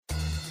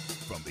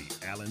from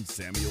the Allen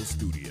Samuel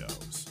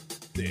Studios.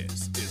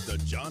 This is the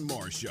John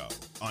Morris Show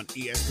on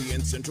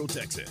ESPN Central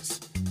Texas.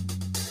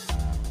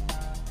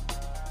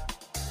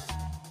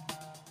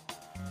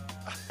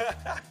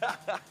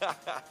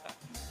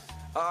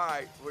 All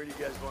right, where do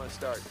you guys want to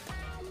start?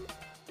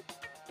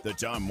 The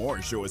John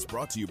Morris Show is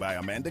brought to you by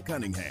Amanda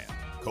Cunningham,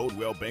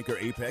 Coldwell Banker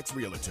Apex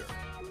Realtor,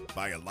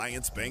 by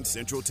Alliance Bank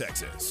Central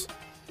Texas,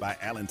 by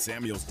Allen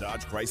Samuels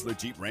Dodge Chrysler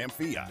Jeep Ram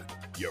Fiat,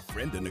 your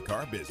friend in the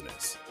car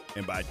business,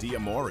 and by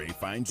D'Amore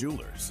Fine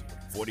Jewelers,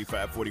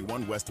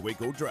 4541 West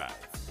Waco Drive,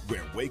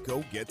 where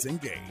Waco gets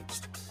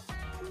engaged.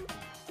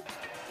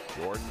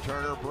 Jordan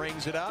Turner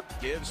brings it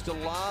up, gives to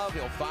Love.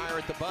 He'll fire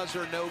at the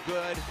buzzer, no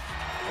good.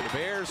 And the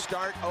Bears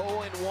start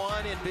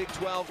 0-1 in Big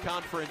 12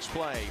 conference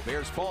play.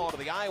 Bears fall to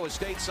the Iowa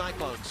State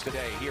Cyclones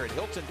today here at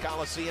Hilton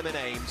Coliseum in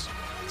Ames.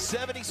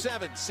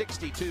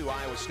 77-62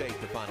 Iowa State,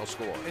 the final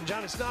score. And,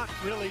 John, it's not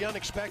really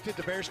unexpected.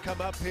 The Bears come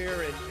up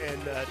here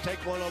and take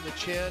one on the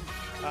chin.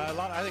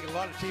 I think a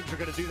lot of teams are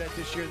going to do that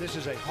this year. This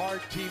is a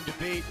hard team to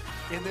beat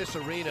in this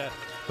arena,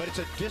 but it's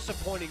a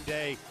disappointing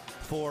day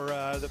for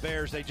the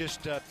Bears. They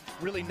just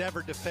really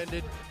never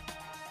defended.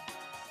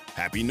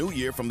 Happy New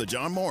Year from the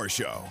John Morris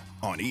Show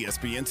on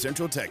ESPN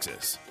Central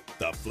Texas,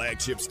 the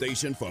flagship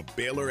station for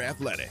Baylor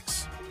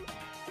Athletics.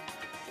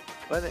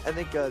 Well, I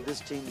think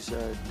this team's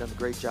done a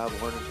great job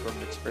learning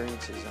from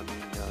experiences. I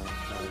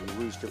mean,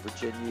 you lose to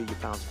Virginia, you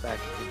bounce back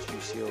against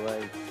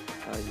UCLA.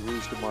 You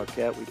lose to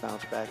Marquette, we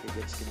bounce back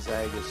against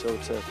Gonzaga. So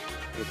it's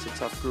a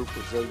tough group,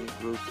 resilient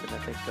group, and I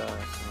think a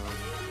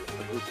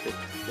group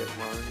that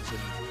learns.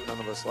 And none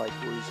of us like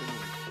losing.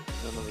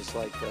 None of us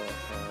like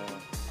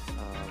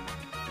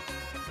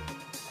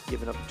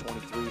giving up a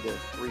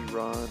 23-3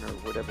 run or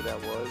whatever that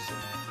was.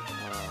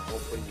 And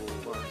hopefully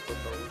we'll learn from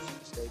those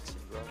mistakes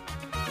and grow.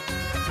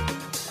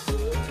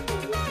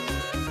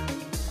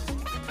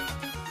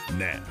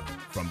 Now,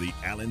 from the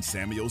Allen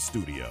Samuel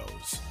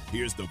Studios,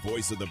 here's the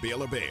voice of the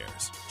Baylor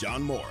Bears,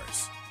 John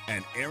Morris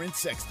and Aaron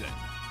Sexton.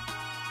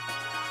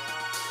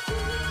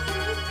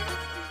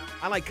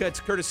 Highlight cuts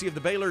courtesy of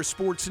the Baylor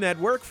Sports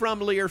Network from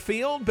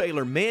Learfield.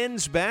 Baylor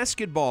men's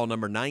basketball,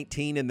 number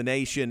 19 in the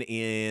nation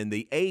in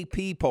the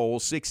AP poll,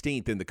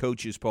 16th in the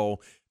coaches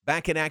poll.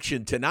 Back in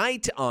action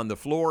tonight on the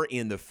floor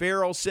in the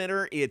Farrell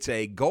Center. It's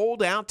a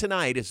gold out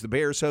tonight as the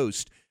Bears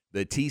host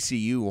the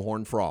TCU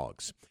Horned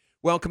Frogs.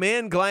 Welcome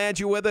in. Glad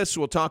you're with us.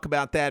 We'll talk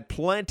about that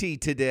plenty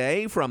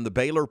today from the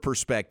Baylor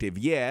perspective,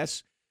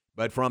 yes,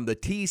 but from the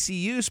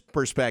TCU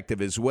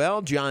perspective as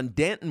well. John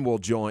Denton will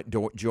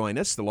join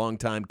us, the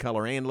longtime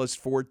color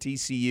analyst for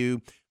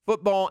TCU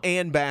football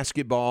and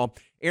basketball.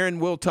 Aaron,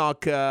 we'll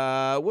talk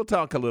a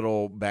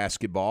little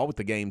basketball with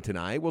the game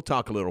tonight. We'll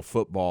talk a little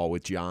football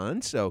with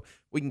John, so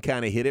we can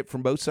kind of hit it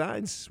from both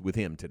sides with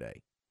him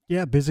today.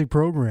 Yeah, busy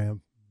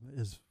program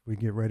as we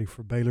get ready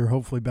for Baylor,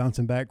 hopefully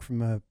bouncing back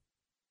from a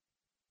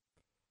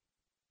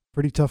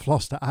pretty tough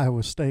loss to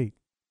Iowa State.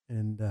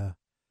 And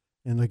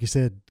like you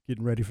said,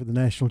 getting ready for the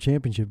national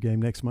championship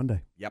game next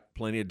Monday. Yep,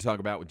 plenty to talk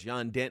about with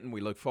John Denton.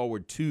 We look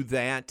forward to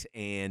that,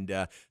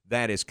 and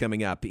that is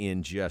coming up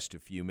in just a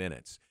few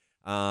minutes.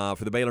 For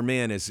the Baylor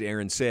men, as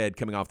Aaron said,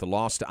 coming off the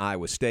loss to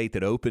Iowa State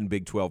that opened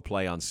Big 12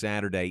 play on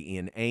Saturday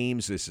in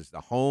Ames. This is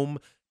the home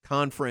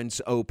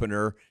conference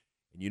opener.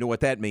 And you know what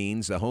that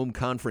means. The home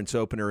conference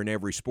opener in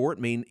every sport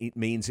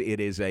means it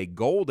is a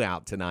gold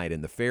out tonight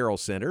in the Farrell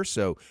Center.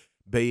 So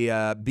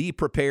be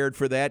prepared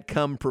for that.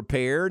 Come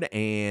prepared,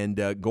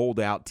 and gold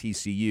out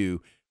TCU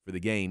for the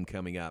game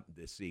coming up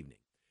this evening.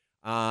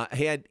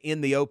 Had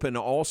in the open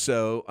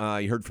also,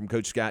 you heard from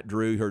Coach Scott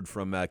Drew, heard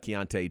from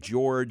Keontae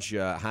George,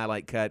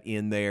 highlight cut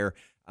in there.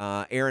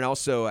 Aaron,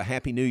 also a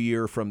Happy New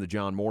Year from the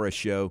John Morris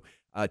Show.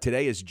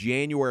 Today is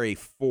January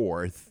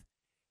 4th.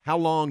 How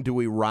long do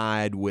we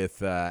ride with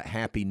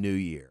Happy New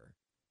Year?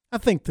 I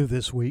think through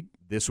this week.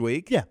 This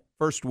week? Yeah.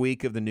 First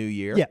week of the new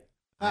year? Yeah.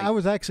 I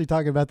was actually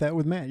talking about that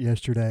with Matt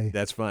yesterday.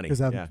 That's funny.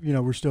 Because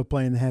we're still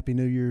playing the Happy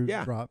New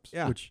Year drops.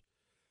 Yeah. Which,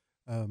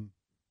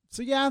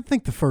 I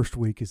think the first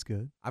week is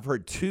good. I've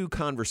heard two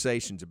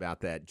conversations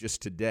about that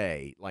just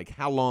today. Like,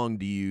 how long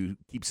do you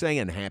keep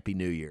saying Happy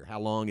New Year? How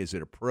long is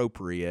it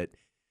appropriate?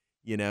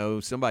 You know,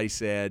 somebody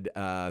said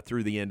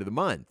through the end of the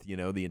month,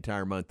 the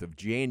entire month of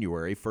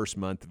January, first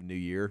month of New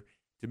Year.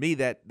 To me,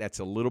 that's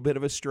a little bit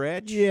of a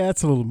stretch. Yeah,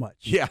 it's a little much.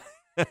 Yeah.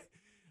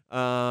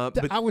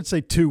 But I would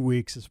say 2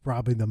 weeks is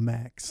probably the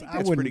max.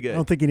 That's pretty good. I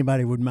don't think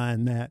anybody would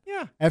mind that.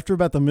 Yeah. After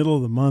about the middle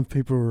of the month,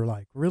 people were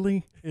like,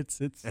 really?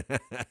 It's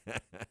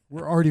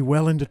we're already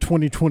well into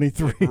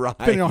 2023. Right.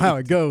 Depending on how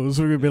it goes,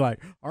 we're going to be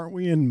like, aren't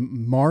we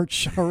in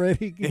March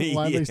already?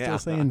 Why are they still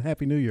saying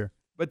Happy New Year?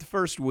 But the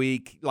first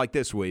week, like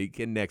this week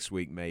and next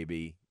week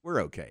maybe,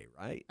 we're okay,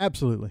 right?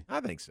 Absolutely. I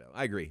think so.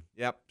 I agree.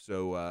 Yep.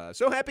 So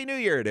Happy New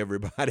Year to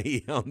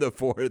everybody on the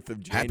 4th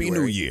of January. Happy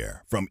New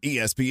Year from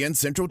ESPN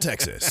Central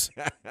Texas.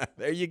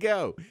 There you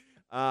go.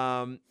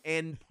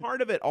 And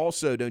part of it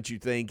also, don't you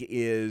think,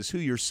 is who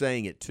you're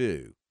saying it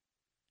to.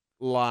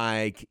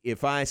 Like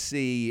if I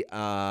see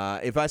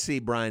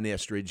Brian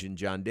Estridge and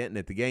John Denton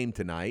at the game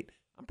tonight,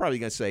 I'm probably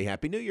going to say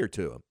Happy New Year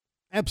to them.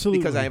 Absolutely.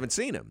 Because I haven't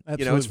seen them.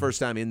 Absolutely. It's the first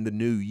time in the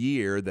new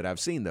year that I've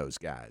seen those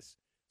guys.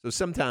 So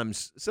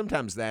sometimes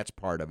that's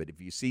part of it. If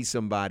you see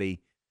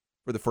somebody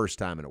for the first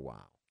time in a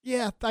while.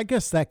 Yeah, I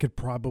guess that could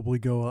probably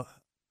go a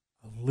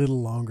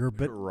little longer,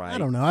 but Right. I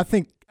don't know. I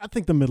think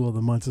the middle of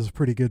the month is a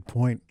pretty good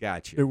point.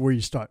 Gotcha. Where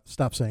you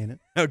stop saying it.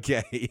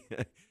 Okay.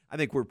 I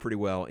think we're pretty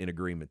well in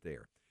agreement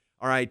there.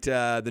 All right,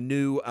 the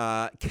new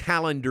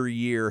calendar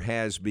year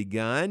has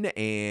begun,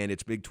 and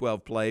it's Big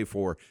 12 play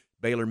for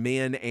Baylor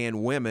men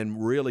and women.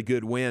 Really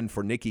good win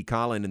for Nikki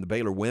Collin and the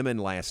Baylor women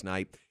last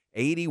night,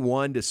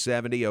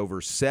 81-70 over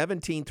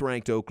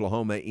 17th-ranked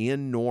Oklahoma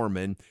in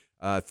Norman.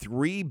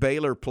 3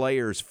 Baylor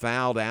players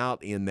fouled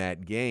out in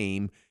that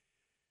game.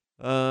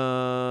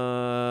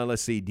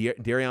 Let's see,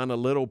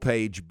 Dariana Little,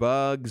 Paige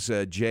Buggs,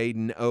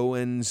 Jaden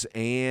Owens,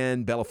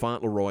 and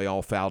Belafonte Leroy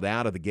all fouled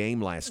out of the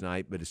game last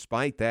night. But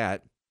despite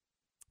that,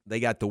 they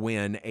got the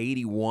win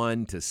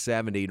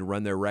 81-70 to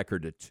run their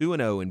record to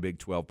 2-0 in Big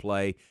 12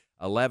 play,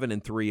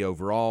 11-3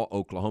 overall.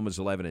 Oklahoma's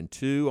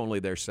 11-2, only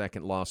their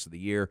second loss of the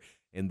year,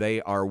 and they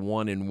are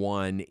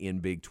 1-1 in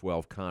Big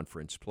 12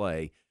 conference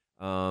play.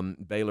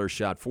 Baylor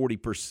shot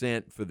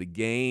 40% for the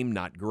game,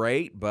 not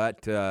great,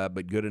 but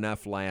good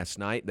enough last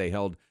night. They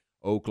held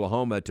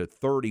Oklahoma to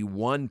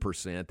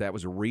 31%. That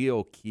was a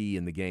real key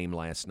in the game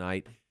last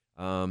night.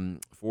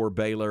 For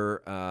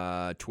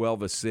Baylor,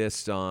 12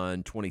 assists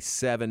on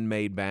 27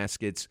 made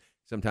baskets.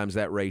 Sometimes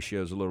that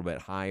ratio is a little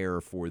bit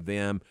higher for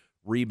them.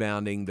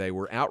 Rebounding, they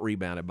were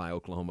out-rebounded by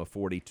Oklahoma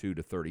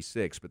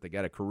 42-36, but they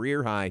got a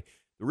career high.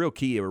 The real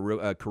key,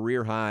 a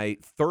career high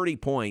 30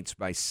 points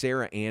by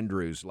Sarah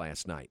Andrews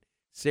last night.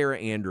 Sarah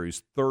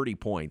Andrews, 30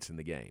 points in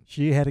the game.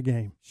 She had a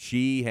game.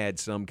 She had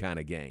some kind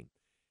of game.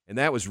 And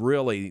that was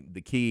really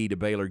the key to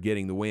Baylor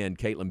getting the win.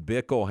 Caitlin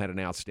Bickle had an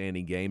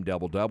outstanding game,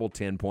 double-double,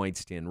 10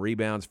 points, 10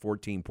 rebounds,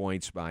 14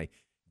 points by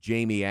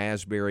Jamie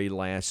Asbury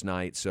last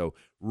night. So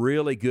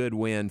really good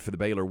win for the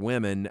Baylor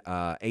women,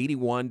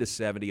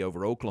 81-70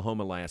 over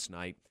Oklahoma last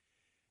night.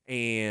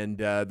 And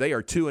they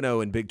are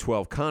 2-0 in Big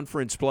 12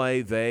 conference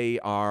play. They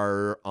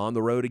are on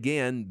the road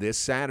again this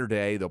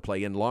Saturday. They'll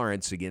play in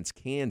Lawrence against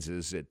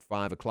Kansas at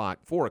 4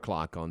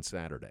 o'clock on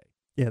Saturday.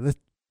 Yeah,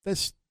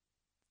 that's.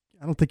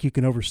 I don't think you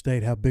can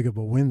overstate how big of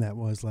a win that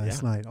was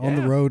last night. On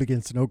the road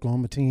against an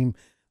Oklahoma team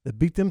that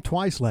beat them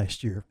twice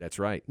last year. That's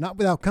right. Not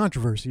without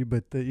controversy,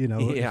 but,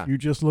 if you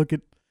just look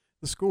at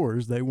the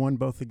scores, they won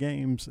both the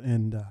games.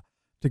 And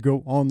to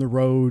go on the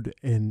road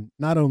and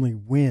not only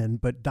win,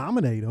 but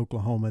dominate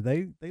Oklahoma,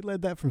 they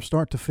led that from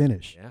start to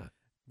finish. Yeah.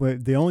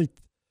 But the only,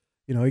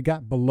 it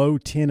got below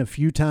 10 a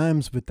few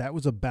times, but that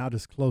was about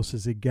as close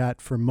as it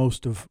got for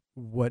most of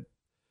what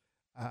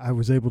I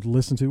was able to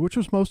listen to, which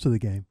was most of the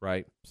game.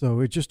 Right. So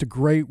it's just a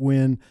great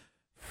win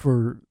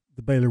for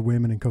the Baylor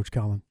women and Coach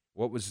Collin.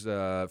 What was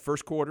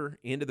first quarter,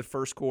 into the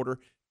first quarter,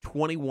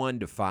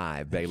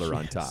 21-5, Baylor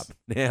on top.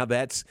 Now,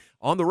 that's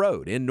on the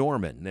road in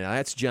Norman. Now,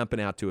 that's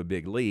jumping out to a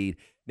big lead.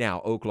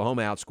 Now,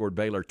 Oklahoma outscored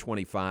Baylor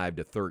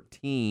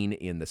 25-13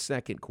 in the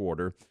second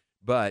quarter,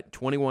 but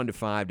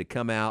 21-5 to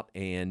come out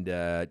and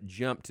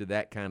jump to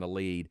that kind of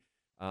lead.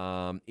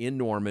 In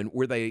Norman,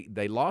 where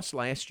they lost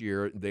last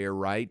year, they're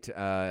right.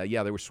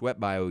 They were swept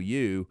by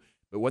OU.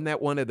 But wasn't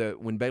that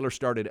when Baylor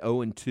started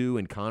 0-2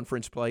 in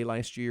conference play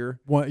last year?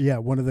 One of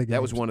the games.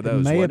 That was one of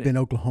those. It may have been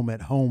Oklahoma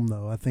at home,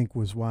 though, I think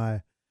was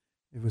why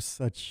it was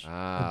such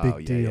a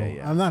big deal.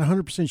 Yeah. I'm not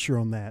 100% sure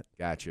on that.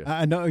 Gotcha.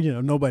 I know,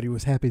 nobody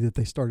was happy that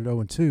they started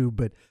 0-2,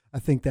 but I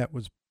think that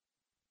was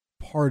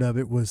part of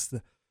it was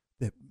that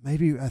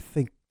maybe I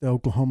think the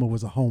Oklahoma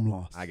was a home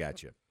loss. I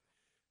got you.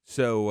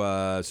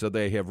 So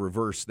they have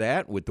reversed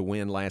that with the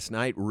win last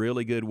night.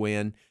 Really good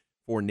win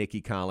for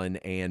Nikki Collin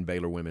and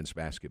Baylor women's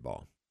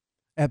basketball.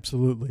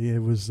 Absolutely, it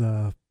was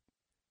a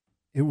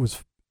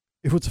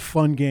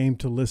fun game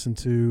to listen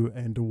to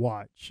and to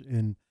watch,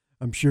 and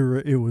I'm sure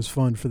it was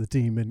fun for the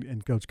team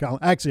and Coach Collin.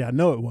 Actually, I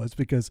know it was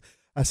because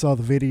I saw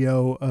the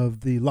video of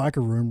the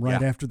locker room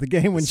right after the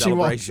game when she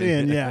walked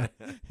in. Yeah,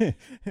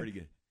 pretty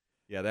good.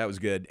 Yeah, that was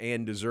good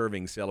and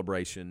deserving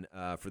celebration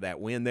for that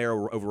win there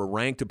over a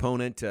ranked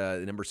opponent,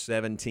 the number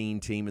 17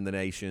 team in the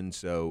nation.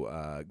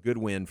 So good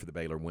win for the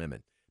Baylor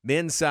women.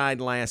 Men's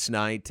side last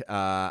night,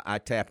 I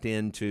tapped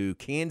into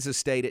Kansas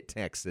State at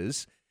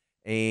Texas.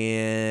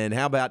 And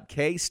how about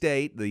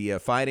K-State, the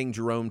Fighting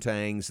Jerome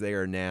Tangs? They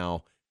are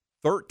now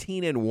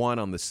 13-1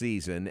 on the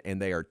season, and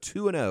they are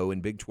 2-0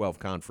 in Big 12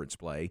 conference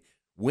play,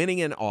 winning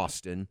in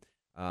Austin.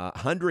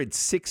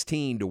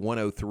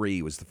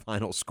 116-103 was the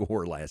final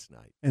score last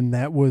night. And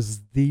that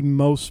was the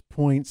most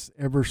points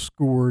ever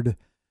scored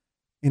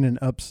in an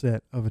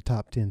upset of a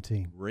top 10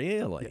 team.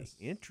 Really? Yes.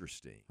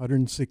 Interesting.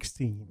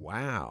 116.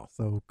 Wow.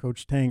 So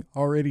Coach Tang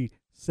already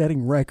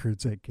setting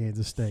records at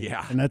Kansas State.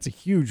 Yeah. And that's a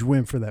huge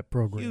win for that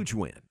program. Huge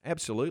win.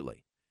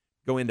 Absolutely.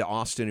 Go into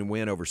Austin and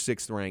win over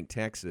 6th-ranked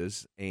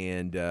Texas,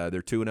 and they're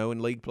 2-0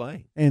 in league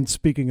play. And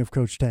speaking of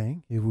Coach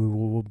Tang, we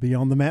will be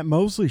on the Matt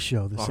Mosley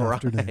Show this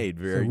afternoon. All right,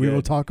 very good. We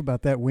will talk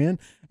about that win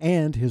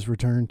and his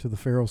return to the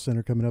Farrell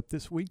Center coming up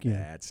this weekend.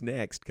 That's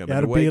next. Got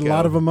to be a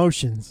lot of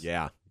emotions.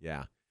 Yeah.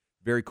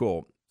 Very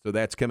cool. So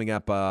that's coming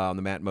up on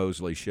the Matt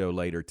Mosley Show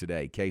later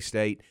today.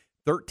 K-State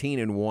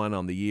 13-1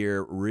 on the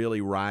year,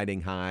 really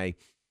riding high.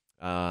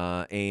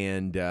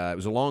 And it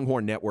was a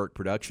Longhorn Network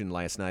production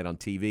last night on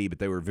TV, but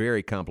they were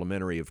very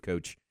complimentary of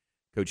Coach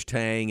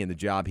Tang and the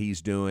job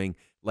he's doing.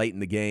 Late in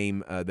the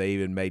game, they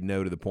even made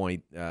note of the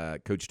point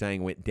Coach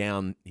Tang went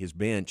down his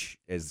bench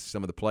as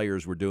some of the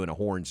players were doing a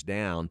horns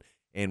down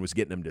and was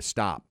getting them to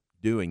stop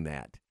doing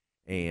that.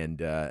 And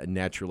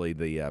naturally,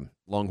 the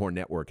Longhorn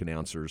Network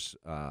announcers,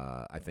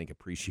 I think,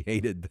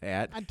 appreciated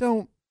that.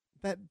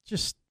 That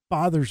just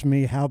bothers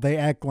me how they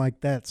act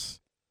like that's.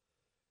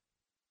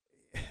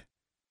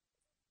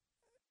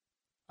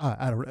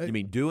 I don't. You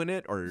mean doing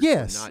it or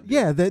yes, not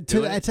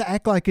doing it? To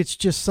act like it's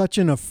just such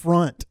an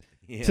affront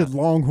to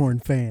Longhorn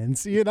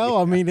fans.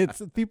 I mean,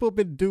 it's people have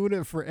been doing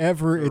it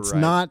forever. It's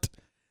not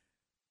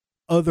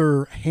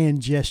other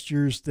hand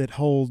gestures that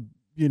hold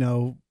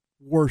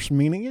worse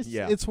meaning.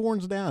 It's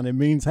horns down. It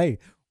means, hey,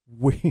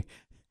 we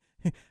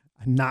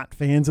not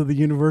fans of the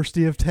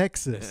University of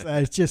Texas.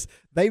 It's just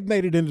they've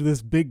made it into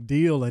this big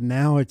deal, and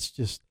now it's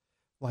just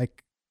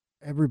like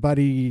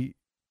everybody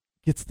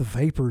gets the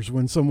vapors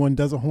when someone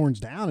does a horns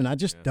down, and I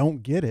just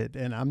don't get it,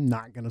 and I'm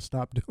not going to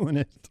stop doing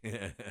it.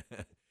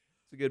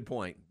 It's a good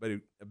point. But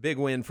a big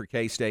win for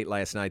K-State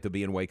last night. They'll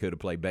be in Waco to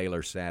play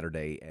Baylor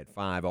Saturday at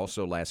 5.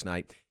 Also last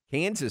night,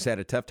 Kansas had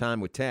a tough time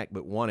with Tech,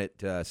 but won it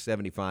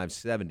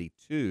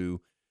 75-72.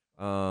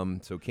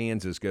 So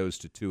Kansas goes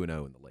to 2-0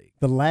 in the league.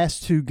 The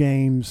last two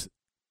games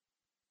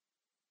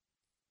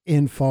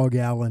in Fog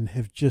Allen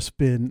have just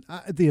been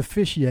the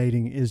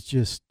officiating is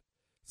just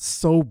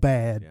so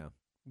bad. Yeah.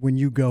 When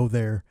you go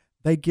there,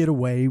 they get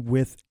away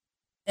with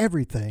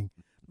everything.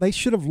 They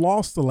should have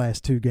lost the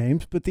last two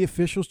games, but the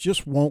officials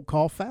just won't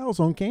call fouls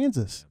on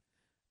Kansas.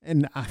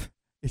 And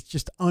it's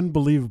just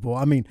unbelievable.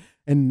 I mean,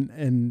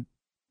 and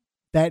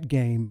that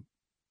game,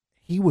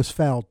 he was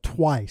fouled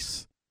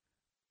twice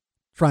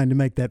trying to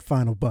make that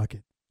final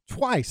bucket.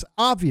 Twice,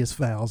 obvious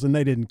fouls, and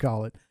they didn't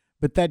call it.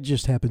 But that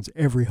just happens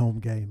every home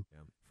game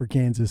for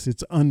Kansas.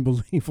 It's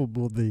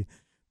unbelievable the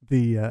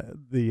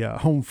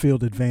home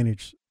field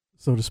advantage,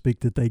 so to speak,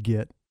 that they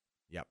get.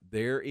 Yep,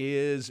 there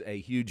is a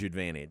huge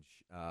advantage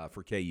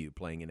for KU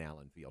playing in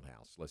Allen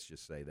Fieldhouse. Let's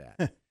just say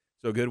that.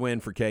 So good win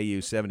for KU,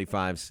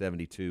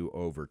 75-72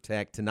 over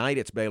Tech. Tonight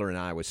it's Baylor and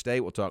Iowa State.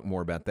 We'll talk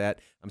more about that.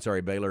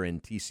 Baylor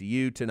and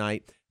TCU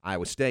tonight.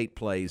 Iowa State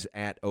plays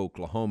at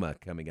Oklahoma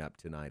coming up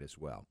tonight as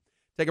well.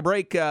 Take a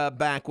break,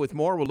 back with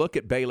more. We'll look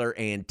at Baylor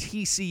and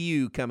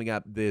TCU coming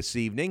up this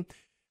evening.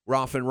 We're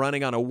off and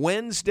running on a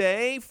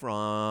Wednesday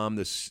from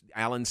the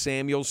Allen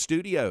Samuels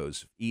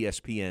Studios,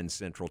 ESPN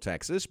Central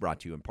Texas,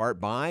 brought to you in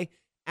part by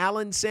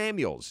Allen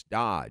Samuels,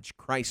 Dodge,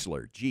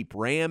 Chrysler, Jeep,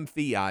 Ram,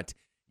 Fiat,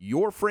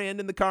 your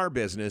friend in the car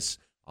business,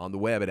 on the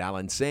web at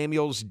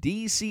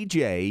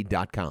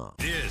AllenSamuelsDCJ.com.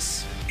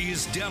 This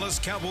is Dallas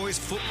Cowboys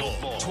football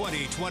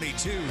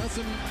 2022.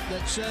 Nothing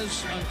that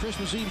says on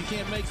Christmas Eve you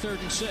can't make 3rd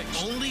and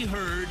 6. Only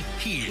heard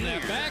here.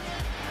 Snap back,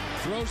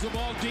 throws the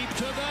ball deep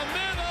to the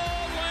middle.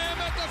 Lamb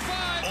at the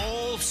 5.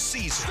 All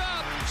season.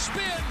 Stop,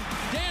 spin,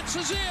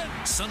 dances in.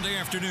 Sunday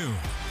afternoon,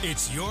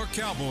 it's your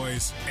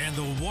Cowboys and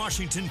the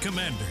Washington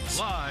Commanders.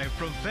 Live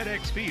from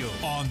FedEx Field.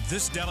 On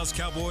this Dallas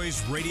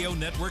Cowboys radio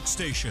network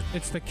station.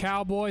 It's the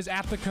Cowboys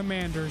at the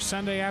Commanders,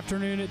 Sunday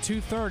afternoon at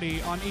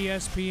 2:30 on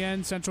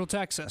ESPN Central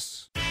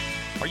Texas.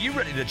 Are you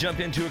ready to jump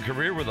into a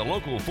career with a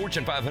local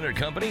Fortune 500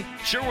 company?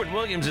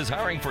 Sherwin-Williams is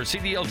hiring for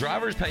CDL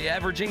drivers, pay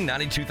averaging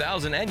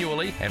 $92,000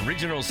 annually, and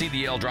regional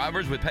CDL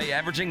drivers with pay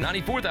averaging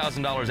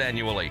 $94,000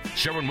 annually.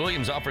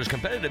 Sherwin-Williams offers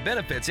competitive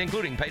benefits,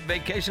 including paid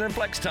vacation and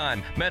flex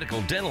time,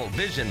 medical, dental,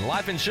 vision,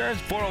 life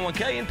insurance,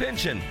 401k, and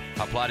pension.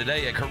 Apply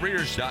today at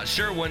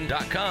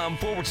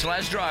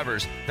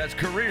careers.sherwin.com/drivers. That's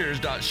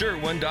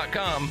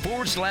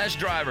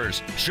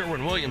careers.sherwin.com/drivers.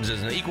 Sherwin-Williams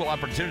is an equal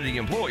opportunity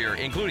employer,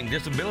 including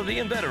disability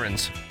and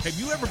veterans. Have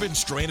you ever been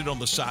stranded on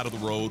the side of the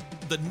road?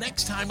 The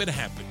next time it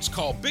happens,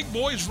 call Big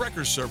Boys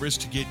Record Service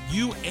to get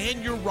you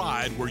and your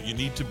ride where you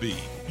need to be.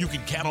 You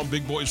can count on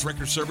Big Boys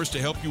Record Service to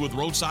help you with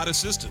roadside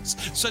assistance,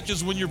 such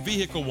as when your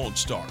vehicle won't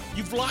start,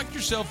 you've locked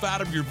yourself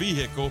out of your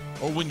vehicle,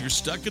 or when you're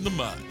stuck in the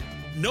mud.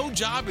 No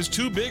job is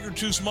too big or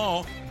too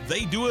small.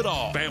 They do it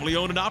all. Family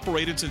owned and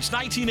operated since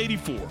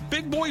 1984.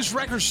 Big Boys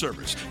Record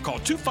Service. Call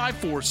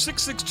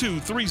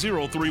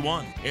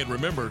 254-662-3031. And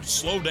remember,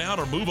 slow down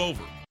or move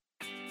over.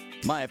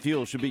 Maya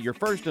Fuel should be your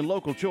first and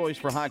local choice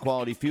for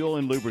high-quality fuel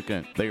and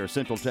lubricant. They are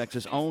Central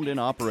Texas owned and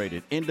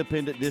operated,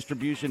 independent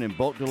distribution and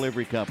bulk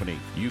delivery company.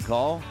 You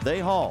call, they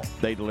haul.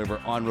 They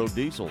deliver on-road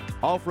diesel,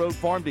 off-road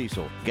farm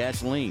diesel,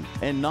 gasoline,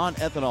 and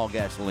non-ethanol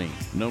gasoline.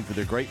 Known for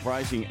their great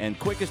pricing and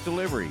quickest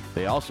delivery,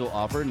 they also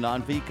offer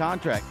non-fee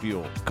contract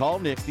fuel. Call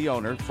Nick, the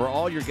owner, for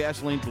all your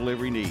gasoline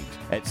delivery needs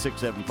at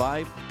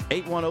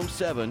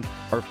 675-8107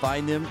 or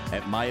find them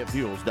at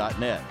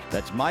MyaFuels.net.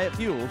 That's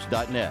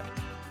MyaFuels.net.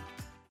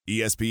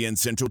 ESPN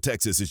Central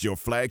Texas is your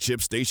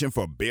flagship station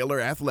for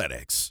Baylor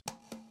Athletics.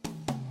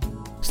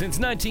 Since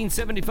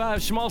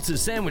 1975, Schmaltz's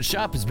Sandwich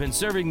Shop has been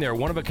serving their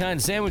one-of-a-kind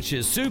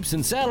sandwiches, soups,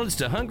 and salads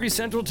to hungry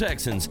Central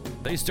Texans.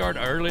 They start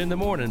early in the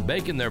morning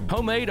baking their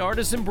homemade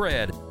artisan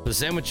bread. The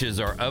sandwiches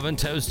are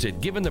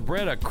oven-toasted, giving the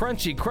bread a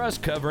crunchy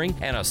crust covering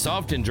and a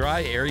soft and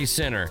dry, airy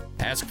center.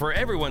 Ask for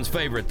everyone's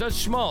favorite, the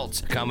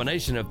Schmaltz,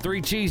 combination of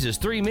 3 cheeses,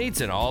 3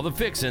 meats, and all the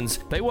fixins.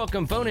 They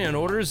welcome phone-in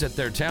orders at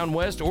their Town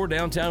West or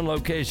downtown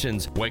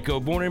locations. Waco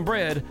born and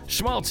bred,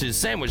 Schmaltz's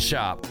Sandwich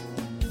Shop.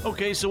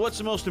 Okay, so what's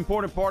the most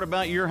important part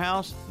about your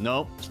house?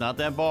 Nope, it's not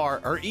that bar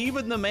or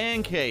even the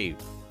man cave.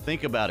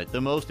 Think about it. The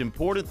most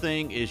important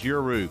thing is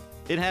your roof.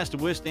 It has to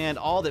withstand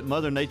all that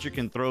Mother Nature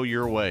can throw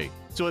your way.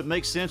 So it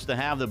makes sense to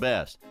have the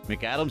best.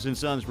 McAdams &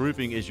 Sons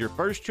Roofing is your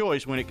first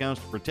choice when it comes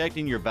to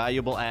protecting your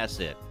valuable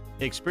asset.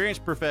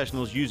 Experienced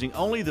professionals using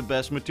only the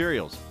best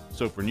materials.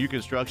 So for new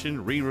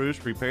construction,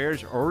 re-roofs,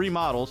 repairs, or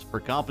remodels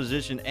for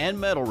composition and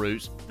metal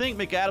roofs, think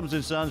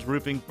McAdams & Sons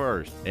Roofing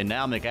first. And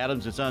now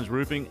McAdams & Sons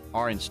Roofing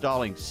are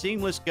installing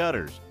seamless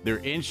gutters. They're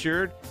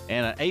insured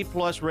and an A+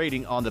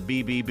 rating on the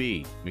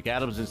BBB.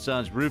 McAdams &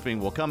 Sons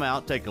Roofing will come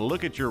out, take a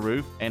look at your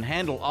roof, and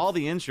handle all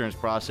the insurance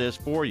process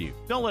for you.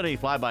 Don't let any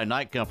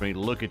fly-by-night company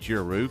look at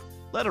your roof.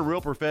 Let a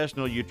real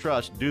professional you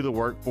trust do the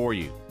work for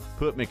you.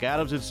 Put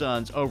McAdams &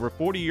 Sons over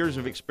 40 years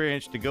of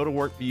experience to go to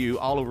work for you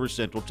all over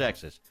Central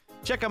Texas.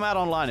 Check them out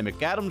online at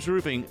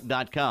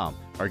McAdamsRoofing.com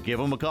or give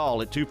them a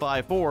call at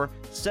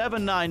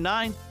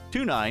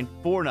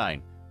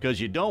 254-799-2949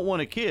 because you don't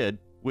want a kid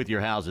with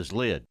your house's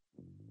lid.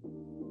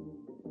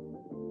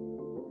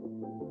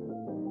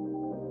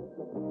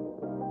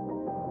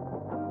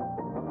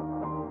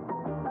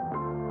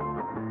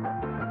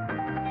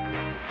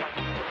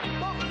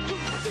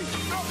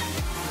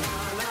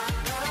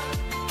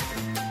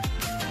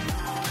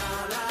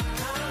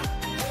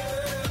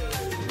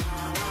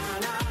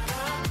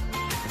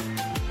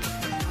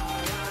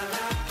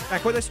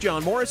 Back with us,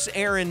 John Morris,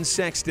 Aaron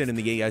Sexton in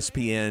the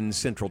ESPN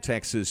Central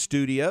Texas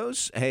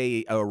studios.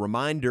 Hey, a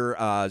reminder,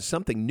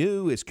 something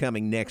new is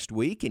coming next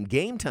week, and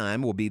Game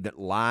Time will be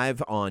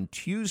live on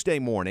Tuesday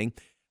morning.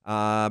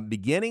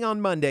 Beginning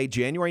on Monday,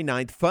 January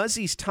 9th,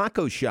 Fuzzy's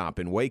Taco Shop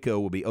in Waco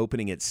will be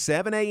opening at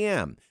 7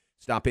 a.m.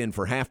 Stop in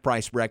for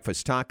half-price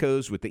breakfast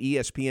tacos with the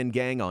ESPN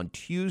gang on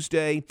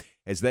Tuesday,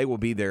 as they will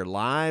be there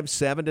live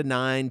 7 to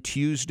 9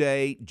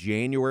 Tuesday,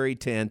 January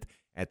 10th.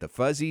 At the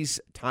Fuzzy's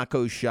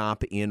Taco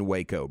Shop in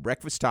Waco.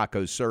 Breakfast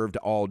tacos served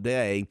all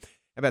day.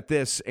 How about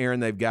this,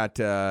 Aaron? They've got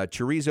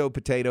chorizo,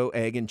 potato,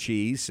 egg, and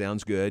cheese.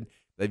 Sounds good.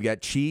 They've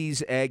got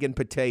cheese, egg, and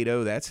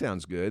potato. That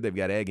sounds good. They've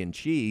got egg and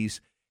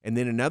cheese. And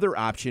then another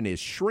option is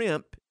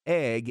shrimp,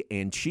 egg,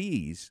 and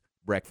cheese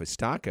breakfast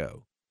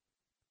taco.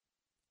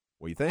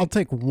 What do you think? I'll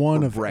take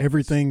one of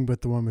everything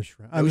but the one with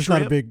shrimp. I'm just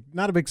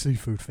not a big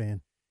seafood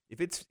fan. If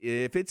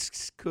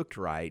it's cooked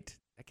right,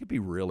 that could be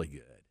really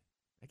good.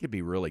 That could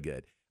be really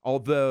good.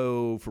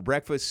 Although for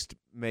breakfast,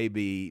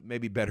 maybe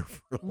better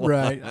for lunch.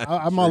 Right.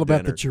 I'm all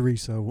about the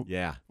chorizo.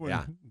 Yeah.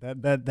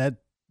 That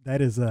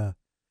is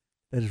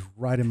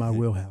right in my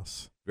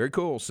wheelhouse. Very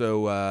cool.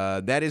 So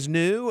that is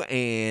new,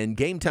 and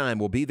Game Time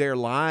will be there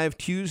live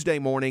Tuesday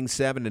morning,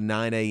 7 to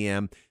 9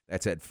 a.m.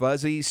 That's at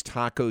Fuzzy's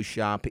Taco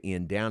Shop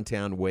in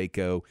downtown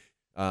Waco,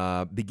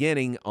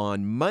 beginning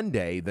on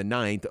Monday the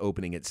 9th,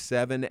 opening at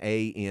 7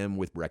 a.m.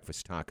 with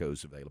breakfast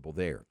tacos available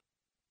there.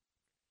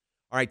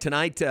 All right,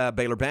 tonight,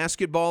 Baylor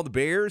basketball, the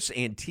Bears,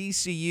 and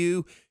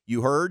TCU.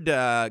 You heard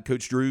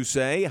Coach Drew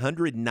say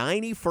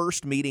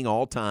 191st meeting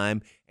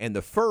all-time and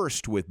the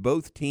first with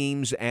both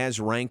teams as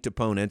ranked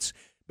opponents.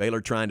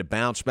 Baylor trying to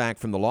bounce back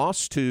from the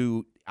loss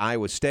to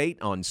Iowa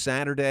State on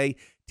Saturday.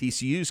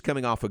 TCU's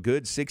coming off a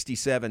good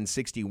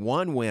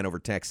 67-61 win over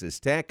Texas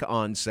Tech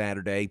on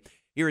Saturday.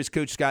 Here is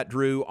Coach Scott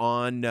Drew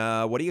on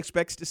what he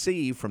expects to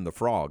see from the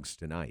Frogs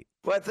tonight.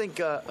 Well, I think,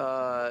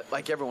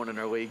 like everyone in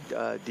our league,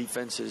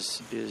 defense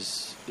is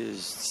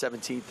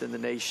 17th in the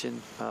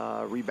nation,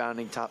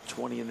 rebounding top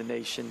 20 in the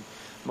nation,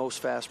 most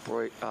fast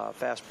break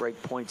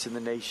points in the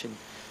nation.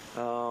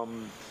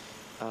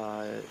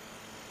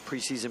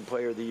 Preseason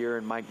Player of the Year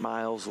and Mike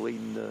Miles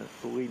leading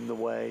the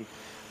way.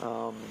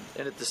 And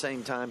at the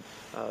same time,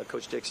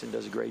 Coach Dixon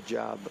does a great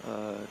job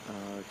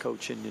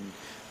coaching and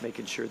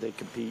making sure they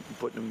compete and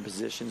putting them in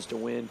positions to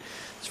win.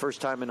 It's the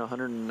first time in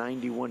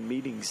 191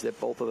 meetings that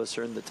both of us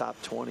are in the top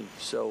 20,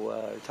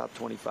 so top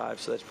 25,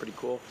 so that's pretty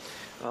cool.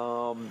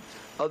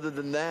 Other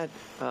than that,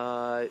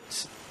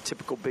 it's a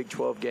typical Big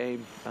 12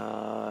 game,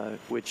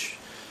 which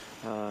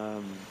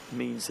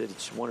means that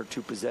it's one or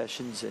two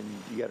possessions, and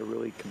you got to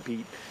really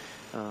compete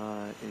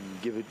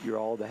and give it your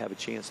all to have a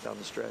chance down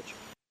the stretch.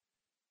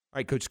 All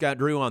right, Coach Scott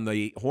Drew on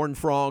the Horned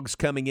Frogs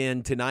coming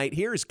in tonight.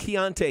 Here's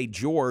Keontae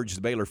George,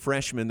 the Baylor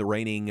freshman, the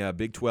reigning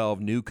Big 12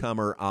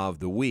 newcomer of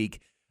the week.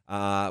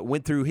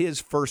 Went through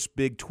his first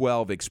Big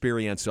 12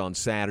 experience on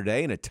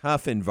Saturday in a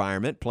tough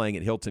environment, playing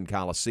at Hilton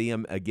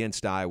Coliseum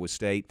against Iowa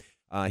State.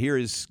 Here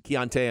is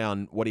Keontae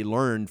on what he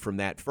learned from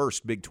that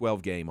first Big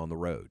 12 game on the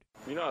road.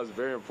 You know, it was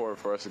very important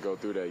for us to go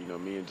through that. You know,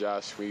 me and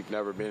Josh, we've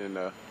never been in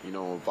a,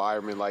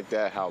 environment like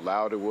that, how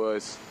loud it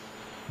was.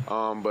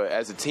 But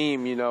as a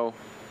team,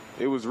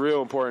 it was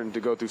real important to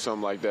go through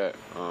something like that.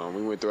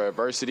 We went through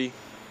adversity,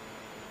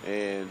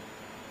 and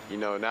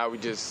now we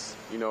just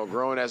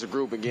growing as a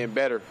group and getting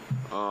better,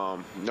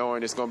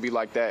 knowing it's going to be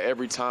like that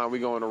every time we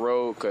go on the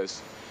road,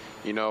 because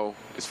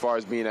as far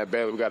as being at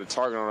Baylor, we got a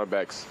target on our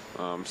backs.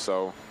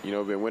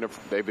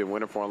 They've been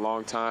winning for a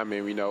long time,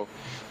 and we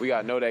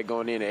got to know that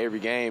going into every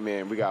game,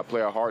 and we got to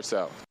play our hearts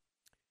out.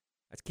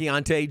 That's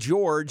Keontae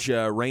George,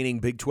 reigning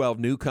Big 12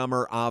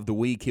 newcomer of the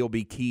week. He'll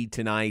be key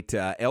tonight.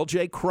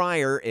 L.J.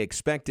 Cryer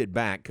expected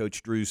back.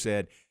 Coach Drew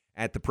said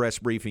at the press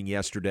briefing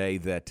yesterday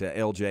that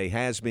L.J.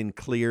 has been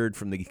cleared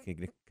from the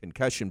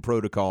concussion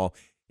protocol.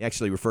 He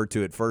actually referred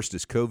to it first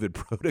as COVID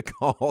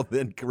protocol,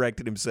 then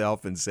corrected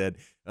himself and said,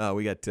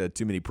 we got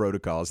too many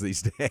protocols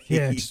these days.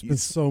 Yeah, it's been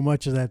so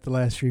much of that the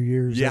last few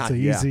years. Yeah,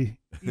 That's an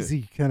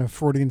easy kind of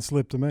Freudian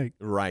slip to make.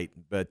 Right,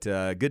 but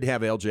good to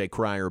have L.J.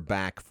 Cryer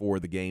back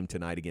for the game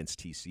tonight against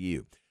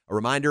TCU. A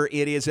reminder,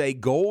 it is a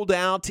gold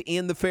out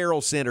in the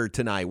Farrell Center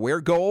tonight. Wear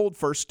gold,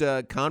 first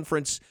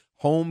conference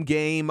home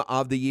game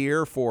of the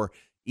year for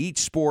each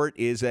sport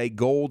is a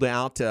gold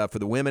out. For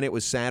the women, it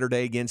was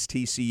Saturday against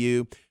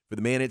TCU. For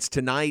the men, it's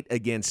tonight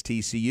against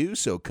TCU,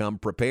 so come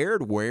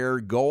prepared, wear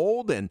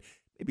gold, and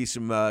maybe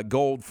some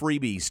gold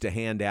freebies to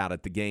hand out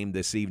at the game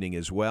this evening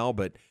as well.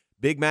 But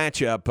big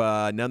matchup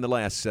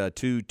nonetheless,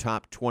 two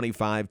top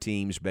 25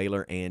 teams,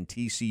 Baylor and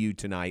TCU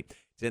tonight.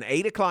 It's an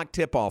 8 o'clock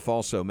tip-off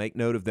also. Make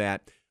note of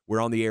that.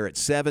 We're on the air at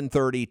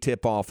 7:30,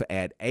 tip-off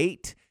at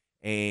 8,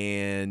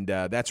 and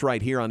that's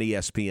right here on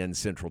ESPN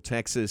Central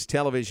Texas.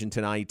 Television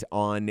tonight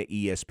on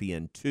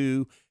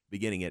ESPN2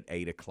 beginning at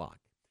 8 o'clock.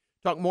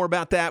 Talk more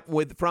about that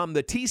from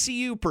the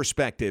TCU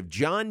perspective.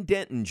 John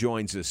Denton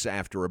joins us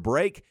after a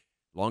break.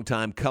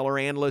 Longtime color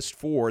analyst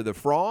for the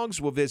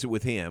Frogs. We'll visit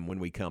with him when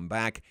we come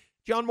back.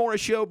 John Morris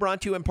Show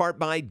brought to you in part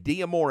by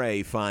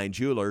D'Amore Fine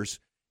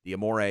Jewelers.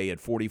 D'Amore at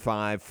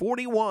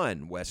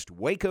 4541 West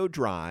Waco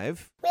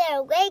Drive.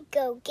 Where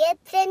Waco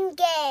gets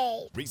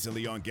engaged.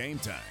 Recently on Game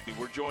Time.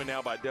 We're joined now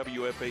by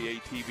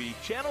WFAA-TV,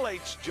 Channel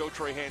 8's Joe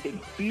Trahan.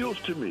 It feels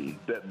to me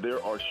that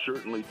there are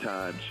certainly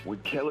times when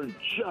Keller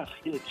just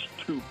gets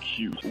too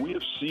cute. We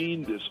have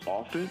seen this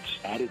offense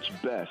at its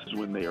best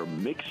when they are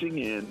mixing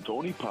in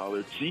Tony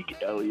Pollard, Zeke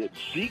Elliott.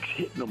 Zeke's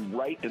hitting them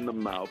right in the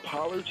mouth.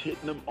 Pollard's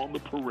hitting them on the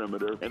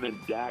perimeter. And then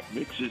Dak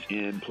mixes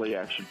in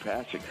play-action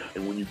passing.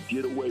 And when you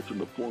get away from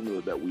the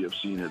formula that we have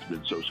seen has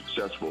been so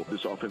successful,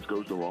 this offense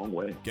goes the wrong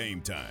way.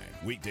 Game Time,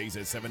 weekdays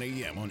at 7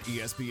 a.m. on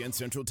ESPN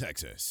Central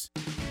Texas.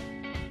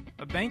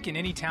 A bank in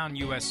any town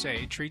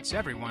USA treats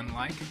everyone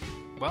like,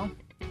 well,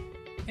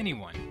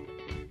 anyone.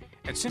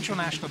 At Central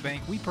National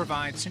Bank, we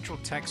provide Central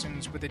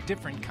Texans with a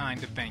different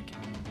kind of banking.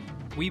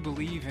 We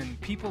believe in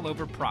people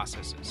over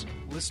processes,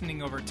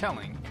 listening over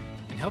telling,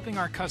 and helping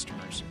our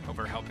customers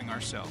over helping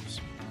ourselves.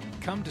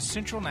 Come to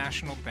Central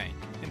National Bank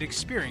and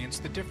experience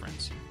the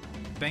difference.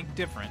 Bank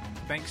different.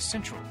 Bank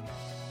Central.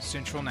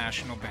 Central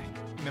National Bank.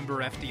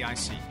 Member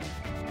FDIC.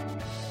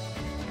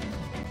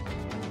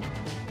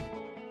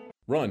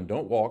 Run,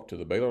 don't walk to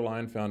the Baylor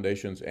Line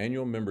Foundation's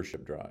annual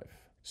membership drive.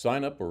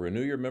 Sign up or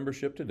renew your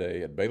membership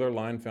today at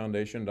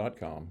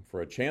BaylorLineFoundation.com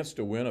for a chance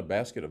to win a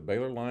basket of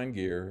Baylor Line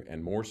gear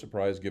and more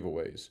surprise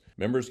giveaways.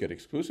 Members get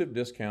exclusive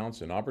discounts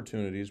and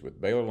opportunities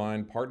with Baylor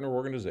Line partner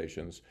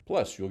organizations.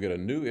 Plus, you'll get a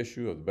new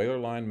issue of the Baylor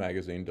Line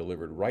magazine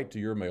delivered right to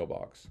your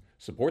mailbox.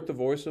 Support the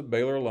voice of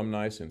Baylor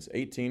alumni since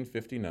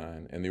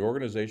 1859 and the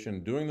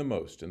organization doing the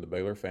most in the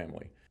Baylor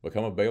family.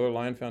 Become a Baylor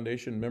Line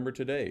Foundation member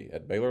today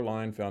at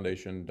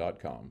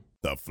BaylorLineFoundation.com.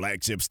 The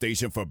flagship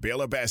station for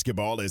Baylor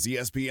basketball is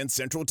ESPN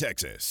Central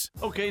Texas.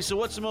 Okay, so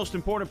what's the most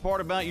important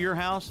part about your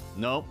house?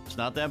 Nope, it's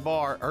not that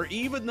bar or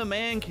even the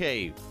man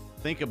cave.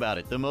 Think about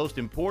it. The most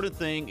important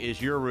thing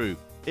is your roof.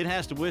 It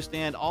has to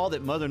withstand all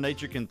that Mother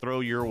Nature can throw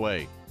your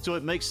way. So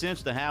it makes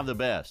sense to have the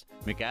best.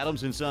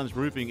 McAdams & Sons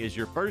Roofing is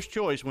your first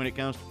choice when it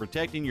comes to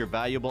protecting your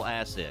valuable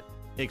asset.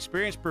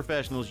 Experienced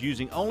professionals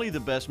using only the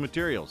best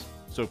materials.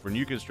 So for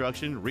new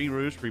construction,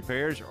 re-roofs,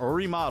 repairs, or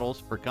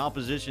remodels for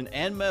composition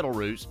and metal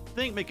roofs,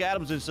 think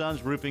McAdams &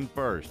 Sons Roofing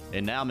first.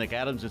 And now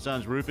McAdams &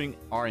 Sons Roofing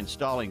are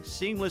installing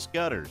seamless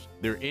gutters.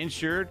 They're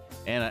insured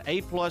and an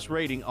A+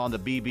 rating on the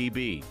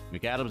BBB.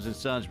 McAdams &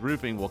 Sons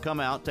Roofing will come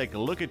out, take a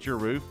look at your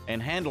roof,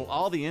 and handle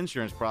all the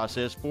insurance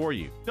process for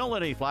you. Don't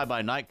let any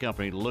fly-by-night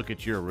company look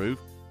at your roof.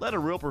 Let a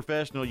real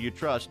professional you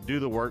trust do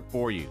the work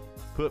for you.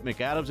 Put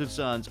McAdams &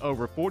 Sons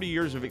over 40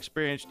 years of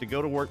experience to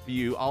go to work for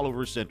you all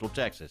over Central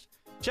Texas.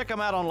 Check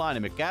them out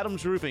online at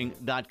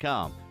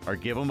McAdamsRoofing.com or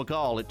give them a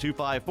call at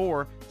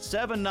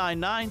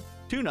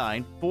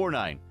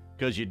 254-799-2949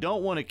 because you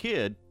don't want a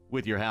kid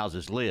with your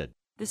house's lid.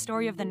 The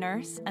story of the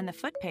nurse and the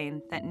foot pain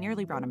that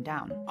nearly brought him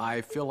down. I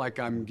feel like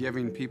I'm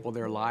giving people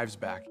their lives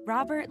back.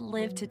 Robert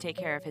lived to take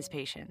care of his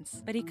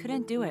patients, but he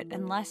couldn't do it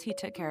unless he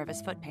took care of his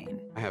foot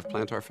pain. I have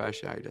plantar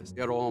fasciitis.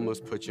 It'll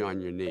almost put you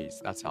on your knees.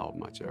 That's how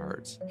much it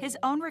hurts. His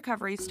own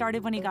recovery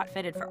started when he got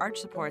fitted for arch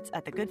supports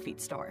at the Good Feet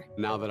store.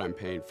 Now that I'm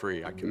pain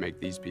free, I can make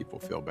these people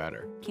feel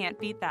better. Can't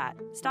beat that.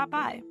 Stop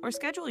by or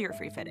schedule your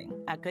free fitting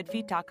at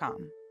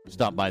goodfeet.com.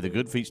 Stop by the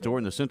Good Feet store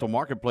in the Central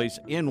Marketplace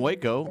in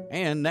Waco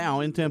and now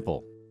in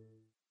Temple.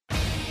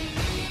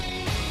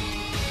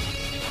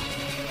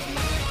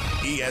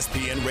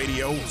 ESPN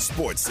Radio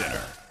Sports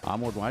Center.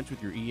 I'm Ward Weitz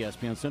with your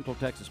ESPN Central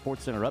Texas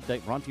Sports Center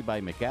update, brought to you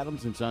by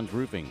McAdams and Sons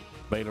Roofing.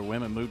 Baylor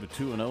women moved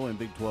to 2-0 in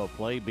Big 12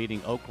 play,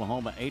 beating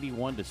Oklahoma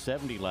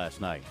 81-70 last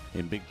night.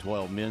 In Big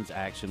 12 men's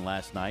action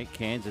last night,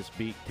 Kansas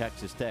beat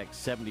Texas Tech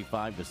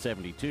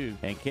 75-72,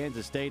 and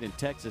Kansas State and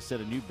Texas set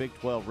a new Big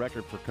 12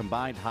 record for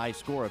combined high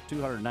score of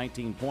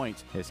 219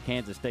 points as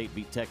Kansas State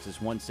beat Texas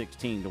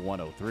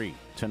 116-103.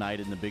 Tonight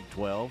in the Big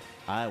 12,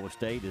 Iowa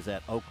State is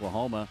at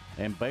Oklahoma,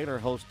 and Baylor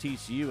hosts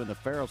TCU in the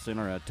Farrell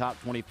Center in a top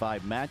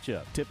 25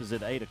 matchup. Tip is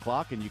at 8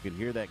 o'clock, and you can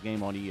hear that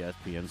game on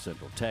ESPN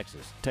Central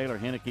Texas. Taylor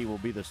Henneke will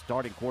be the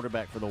starting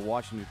quarterback for the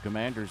Washington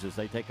Commanders as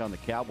they take on the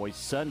Cowboys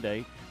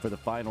Sunday for the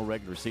final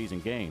regular season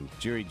game.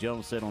 Jerry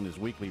Jones said on his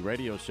weekly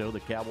radio show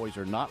the Cowboys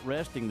are not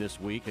resting this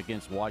week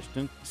against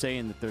Washington,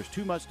 saying that there's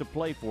too much to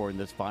play for in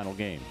this final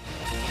game.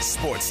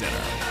 Sports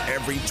Center,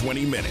 every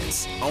 20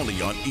 minutes,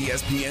 only on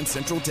ESPN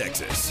Central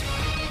Texas.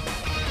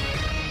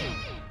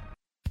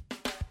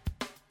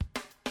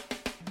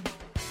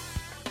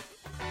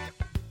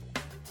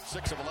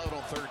 Six of 11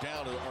 on third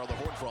down are the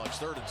Horned Frogs.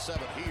 3rd and 7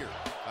 here.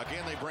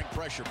 Again, they bring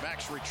pressure.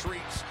 Max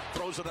retreats,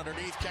 throws it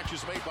underneath.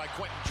 Catches made by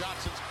Quentin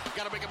Johnson's.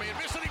 Got to make a man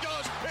miss, and he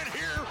does. And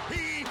here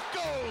he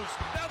goes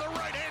down the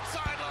right-hand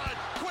sideline.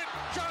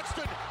 Quentin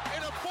Johnston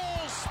in a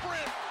full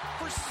sprint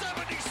for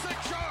 76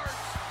 yards.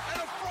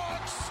 And a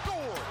Frogs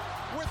score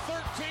with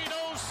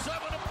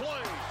 13:07 to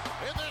play.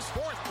 In this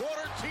fourth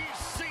quarter,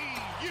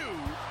 TCU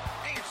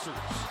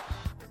answers.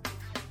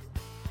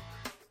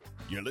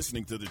 You're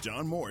listening to the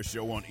John Morris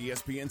Show on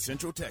ESPN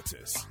Central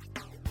Texas.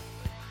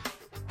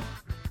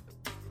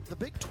 The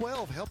Big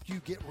 12 helped you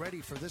get ready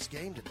for this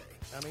game today.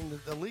 I mean,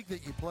 the league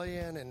that you play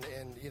in and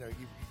you know,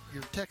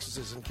 your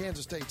Texases and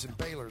Kansas States and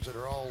Baylors that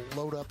are all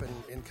load up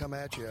and come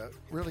at you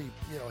really,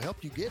 you know,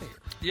 helped you get here.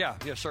 Yeah,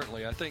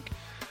 certainly. I think,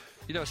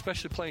 you know,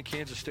 especially playing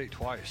Kansas State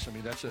twice. I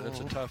mean, that's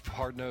a tough,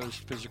 hard-nosed,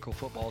 physical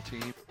football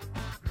team.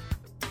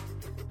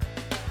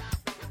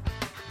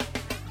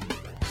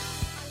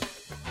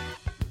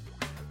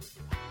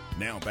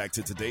 Now back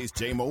to today's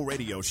JMO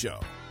Radio Show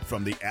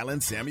from the Allen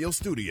Samuel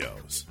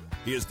Studios.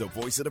 Here's the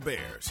voice of the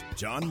Bears,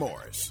 John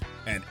Morris,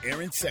 and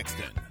Aaron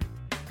Sexton.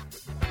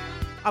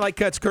 Highlight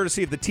cuts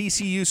courtesy of the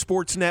TCU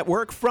Sports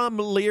Network from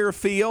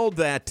Learfield.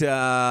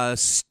 That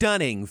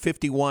stunning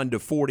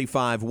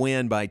 51-45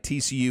 win by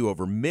TCU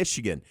over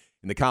Michigan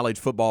in the college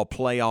football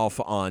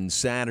playoff on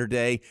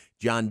Saturday.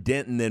 John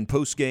Denton then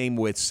postgame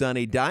with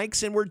Sonny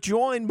Dykes, and we're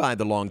joined by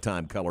the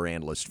longtime color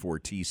analyst for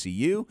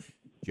TCU.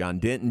 John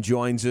Denton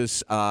joins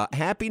us.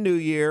 Happy New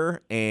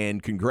Year,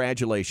 and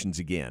congratulations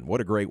again.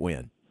 What a great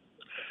win.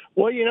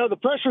 Well, you know, the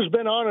pressure's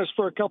been on us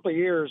for a couple of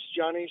years,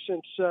 Johnny,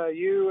 since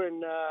you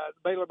and the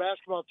Baylor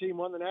basketball team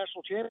won the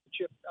national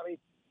championship. I mean,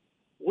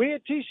 we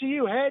at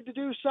TCU had to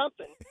do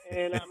something.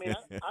 And, I mean,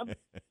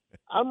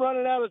 I'm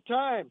running out of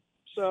time.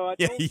 So I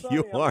told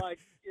Sonny,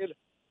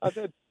 I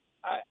said,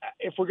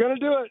 if we're going to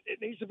do it, it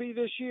needs to be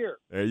this year.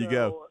 There you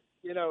go.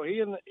 You know, he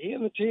and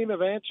the team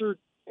have answered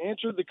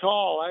the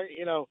call.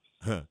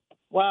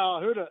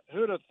 Wow,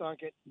 who'd have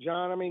thunk it,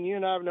 John? I mean, you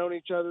and I have known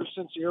each other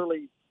since the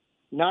early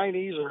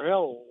 90s or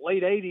hell,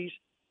 late 80s,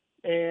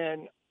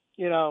 and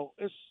you know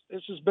this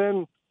has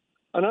been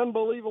an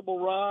unbelievable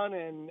run,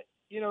 and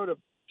you know to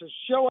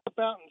show up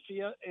out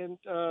in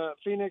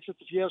Phoenix at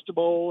the Fiesta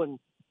Bowl and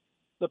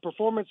the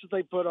performance that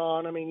they put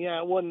on. I mean, yeah,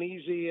 it wasn't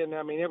easy, and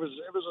I mean it was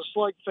a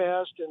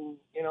slugfest, and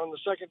you know in the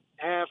second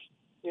half,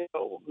 you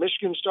know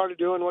Michigan started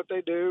doing what they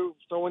do,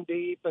 throwing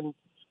deep and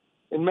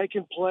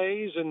making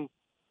plays, and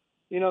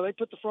you know they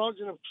put the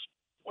Frogs in a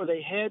where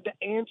they had to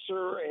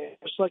answer, and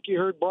just like you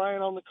heard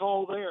Brian on the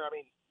call there. I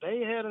mean,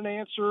 they had an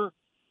answer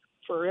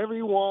for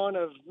every one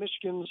of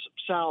Michigan's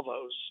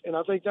salvos, and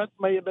I think that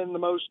may have been the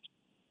most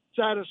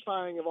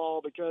satisfying of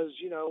all because,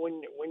 you know,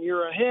 when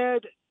you're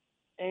ahead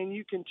and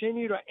you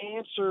continue to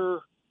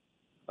answer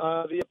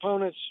the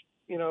opponent's,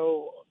 you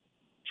know,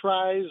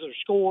 tries or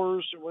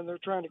scores when they're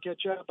trying to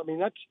catch up, I mean,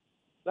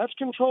 that's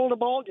controlling a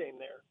ball game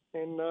there.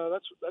 And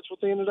that's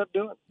what they ended up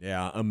doing.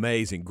 Yeah,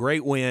 amazing.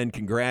 Great win.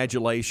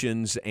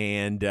 Congratulations.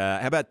 And how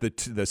about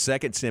the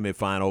second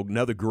semifinal?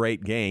 Another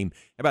great game.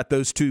 How about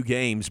those two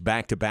games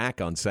back-to-back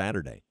on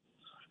Saturday?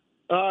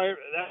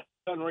 That's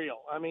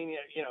unreal. I mean,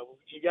 you know,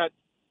 you got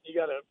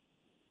a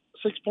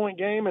 6-point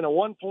game and a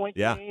 1-point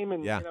game.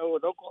 And, you know,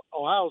 with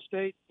Ohio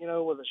State, you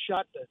know, with a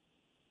shot to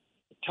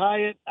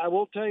tie it. I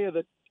will tell you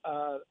that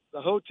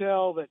the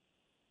hotel that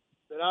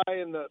I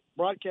and the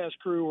broadcast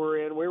crew were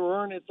in, we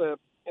weren't at the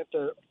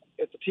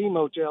team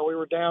hotel. We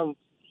were down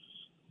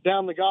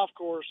the golf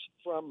course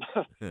from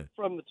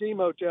the team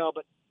hotel,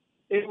 but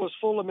it was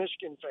full of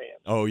Michigan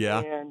fans. Oh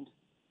yeah. And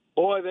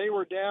boy, they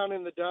were down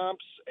in the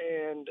dumps.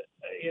 And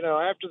you know,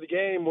 after the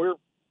game,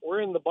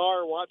 we're in the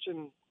bar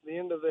watching the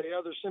end of the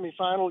other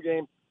semifinal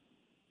game.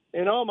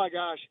 And oh my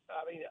gosh,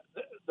 I mean,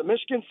 the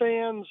Michigan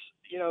fans,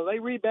 you know, they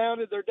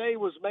rebounded. Their day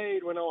was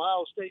made when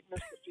Ohio State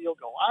missed the field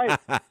goal.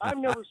 I've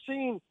never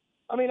seen.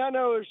 I mean, I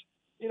know there's.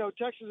 You know,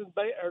 Texas and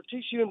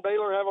TCU and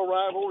Baylor have a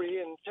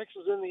rivalry, and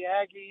Texas and the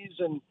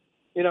Aggies, and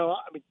you know,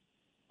 I mean,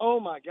 Oh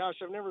my gosh,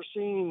 I've never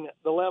seen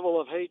the level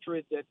of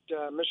hatred that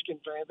Michigan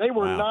fans. They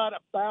were not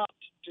about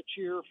to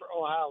cheer for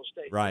Ohio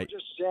State. Right. They were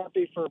just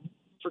happy for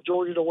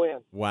Georgia to win.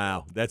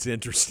 Wow, that's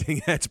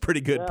interesting. That's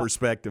pretty good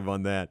perspective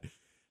on that.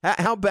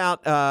 How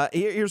about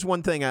here's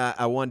one thing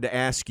I wanted to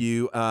ask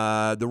you.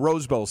 The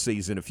Rose Bowl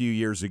season a few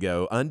years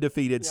ago,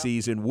 undefeated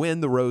season,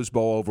 win the Rose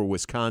Bowl over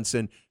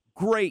Wisconsin.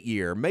 Great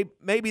year,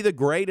 maybe the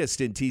greatest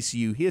in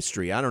TCU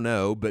history. I don't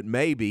know, but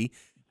maybe.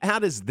 How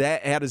does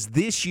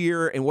this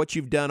year and what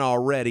you've done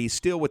already,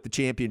 still with the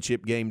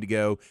championship game to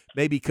go,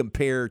 maybe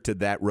compare to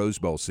that Rose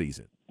Bowl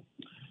season?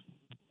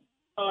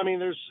 I mean,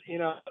 there's,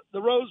 the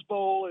Rose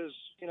Bowl is,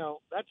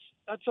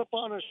 that's up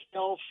on a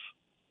shelf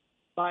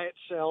by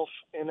itself.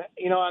 And,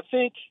 I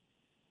think,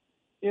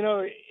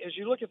 as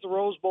you look at the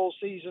Rose Bowl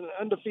season,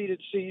 undefeated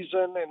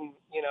season, and,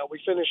 we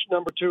finished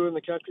number 2 in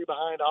the country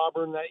behind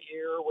Auburn that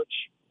year, which,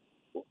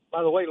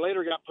 by the way,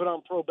 later got put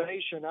on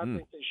probation. I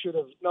think they should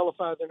have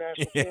nullified their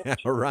national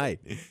championship. Right.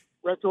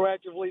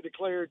 Retroactively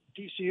declared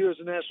TCU as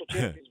the national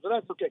champions, but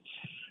that's okay.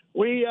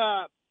 We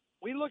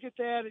look at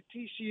that at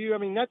TCU. I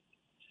mean,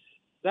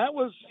 that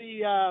was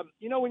the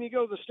when you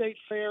go to the state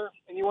fair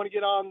and you want to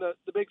get on the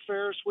big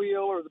Ferris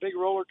wheel or the big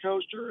roller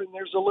coaster, and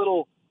there's a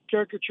little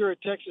caricature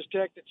at Texas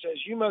Tech that says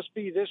you must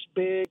be this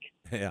big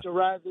to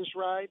ride this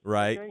ride.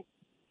 Right. Okay?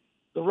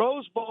 The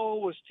Rose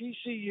Bowl was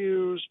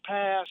TCU's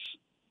pass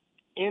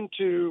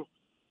into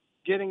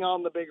getting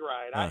on the big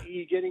ride,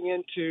 i.e. getting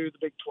into the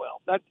Big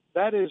 12.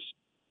 That is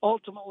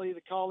ultimately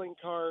the calling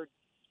card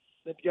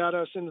that got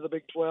us into the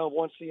Big 12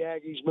 once the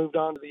Aggies moved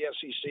on to the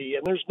SEC.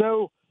 And there's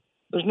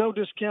no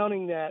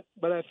discounting that.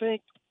 But I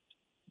think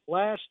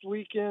last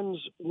weekend's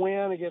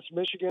win against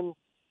Michigan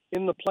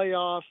in the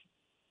playoff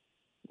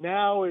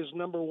now is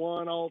number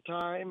 1 all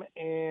time.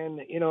 And,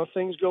 if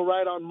things go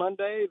right on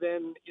Monday,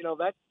 then,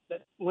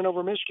 that win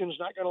over Michigan is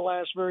not going to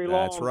last very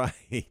long. That's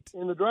right.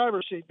 In the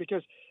driver's seat,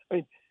 because,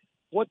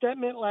 what that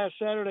meant last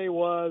Saturday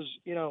was,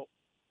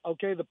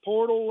 okay, the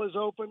portal is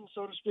open,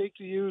 so to speak,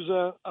 to use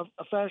a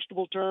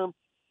fashionable term.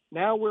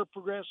 Now we're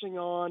progressing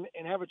on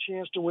and have a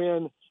chance to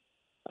win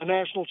a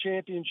national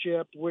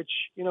championship, which,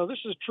 this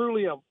is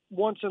truly a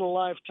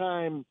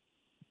once-in-a-lifetime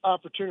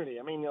opportunity.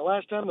 I mean, the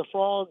last time the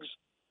Frogs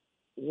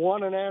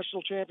won a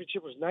national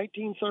championship was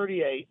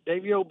 1938.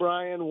 Davey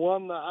O'Brien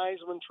won the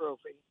Heisman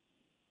Trophy.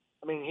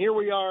 I mean, here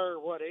we are,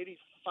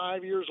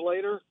 85 years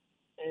later,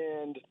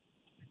 and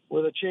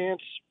with a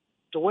chance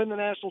to win the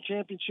national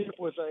championship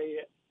with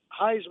a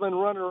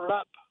Heisman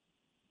runner-up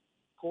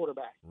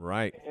quarterback.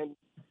 Right. And,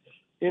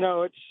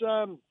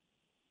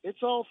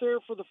 it's all there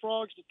for the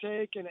Frogs to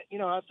take. And,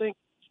 I think,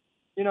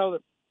 the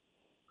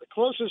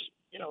closest,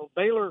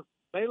 Baylor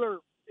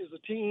is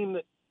a team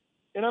that,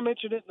 and I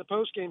mentioned it in the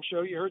post-game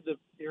show. You heard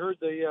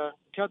the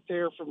cut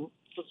there from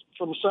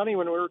Sonny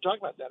when we were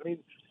talking about that. I mean,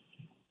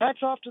 hats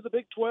off to the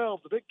Big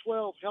 12. The Big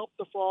 12 helped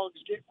the Frogs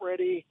get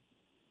ready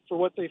for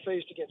what they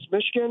faced against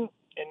Michigan,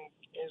 and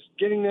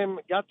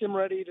got them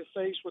ready to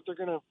face what they're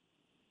going to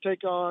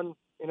take on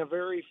in a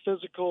very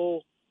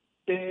physical,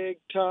 big,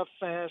 tough,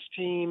 fast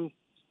team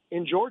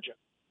in Georgia.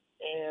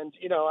 And,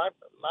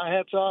 my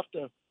hat's off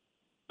to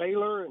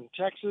Baylor and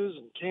Texas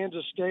and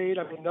Kansas State.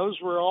 I mean, those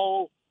were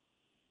all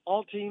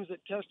teams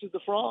that tested the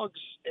Frogs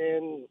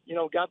and,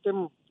 got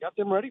them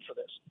ready for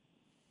this.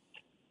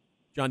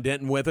 John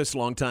Denton with us,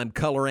 longtime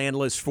color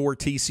analyst for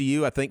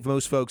TCU. I think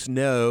most folks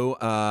know.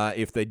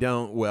 If they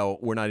don't, well,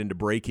 we're not into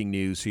breaking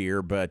news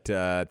here, but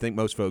I think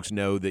most folks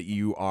know that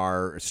you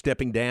are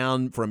stepping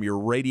down from your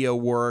radio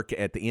work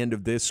at the end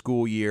of this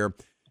school year.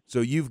 So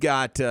you've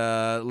got,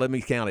 let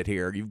me count it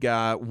here, you've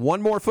got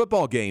one more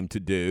football game to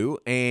do,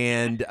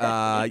 and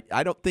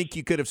I don't think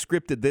you could have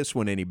scripted this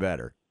one any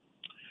better.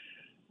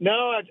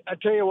 No, I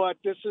tell you what,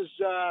 this is,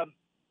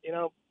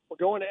 we're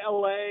going to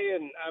L.A.,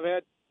 and I've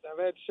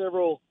had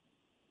several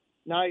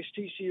nice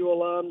TCU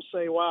alums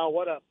say, wow,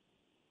 what a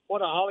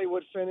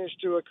Hollywood finish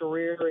to a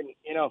career. And,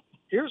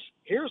 here's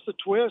the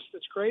twist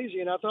that's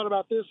crazy. And I thought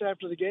about this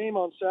after the game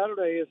on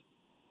Saturday is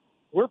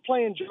we're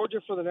playing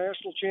Georgia for the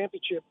national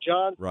championship,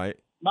 John. Right.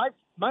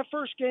 My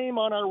first game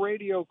on our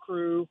radio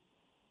crew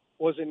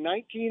was in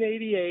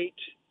 1988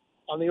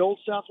 on the old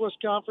Southwest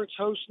Conference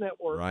host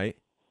network. Right.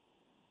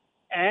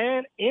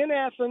 And in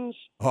Athens,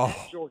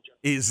 Georgia.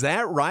 Is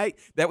that right?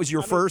 That was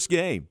your first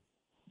game?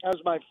 That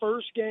was my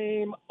first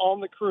game on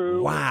the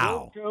crew.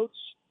 Wow. With Coates,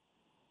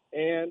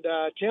 and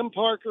Tim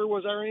Parker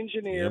was our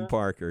engineer. Tim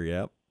Parker,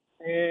 yep.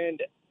 And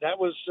that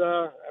was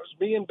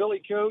me and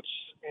Billy Coates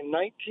in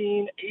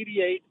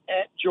 1988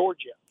 at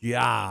Georgia.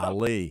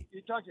 Golly.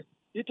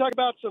 You talk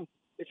about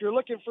if you're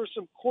looking for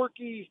some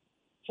quirky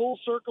full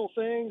circle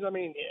things, I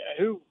mean,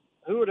 who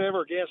would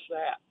ever guess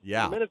that?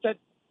 Yeah.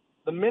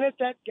 The minute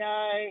that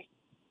guy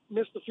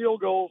missed the field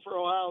goal for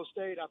Ohio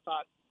State, I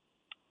thought,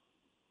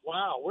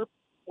 wow, we're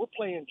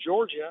playing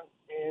Georgia.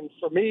 And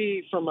for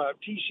me, from a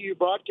TCU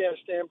broadcast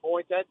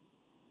standpoint,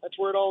 that's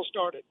where it all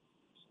started.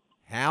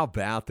 How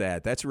about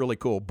that? That's really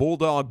cool.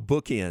 Bulldog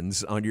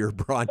bookends on your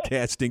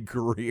broadcasting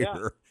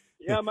career.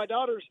 Yeah, my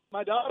daughters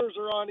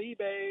are on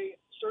eBay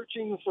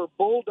searching for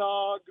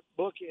Bulldog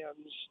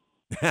bookends.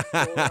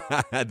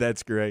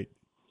 That's great.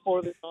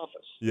 For the office.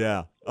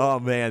 Yeah. Oh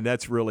man,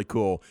 that's really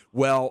cool.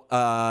 Well,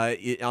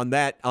 on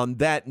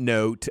that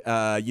note,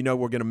 we're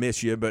going to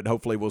miss you, but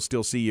hopefully we'll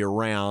still see you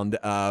around.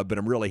 But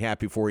I'm really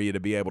happy for you to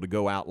be able to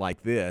go out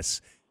like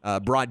this,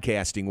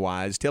 broadcasting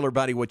wise. Tell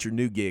everybody what your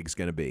new gig's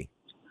going to be.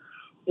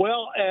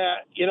 Well,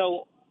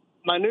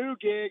 my new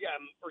gig,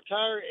 I'm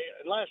retired.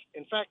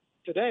 In fact,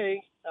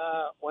 today,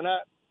 when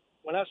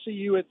I see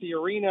you at the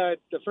arena at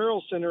the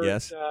Ferrell Center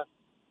yes. at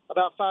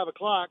about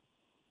 5:00,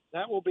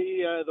 that will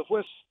be the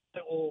whistle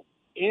that will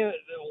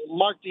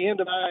mark the end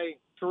of my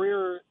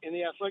career in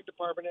the athletic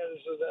department as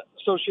an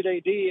associate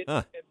AD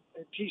at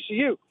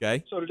TCU.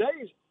 Okay. So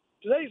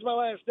today's my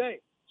last day.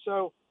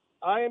 So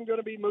I am going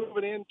to be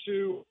moving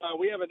into.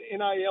 We have an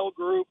NIL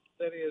group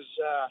that is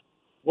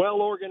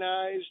well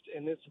organized,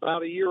 and it's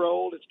about a year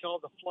old. It's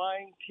called the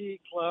Flying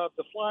T Club.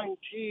 The Flying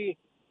T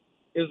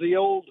is the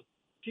old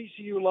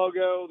TCU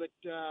logo that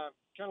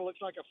kind of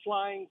looks like a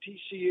flying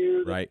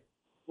TCU. That right.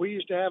 We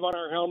used to have on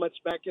our helmets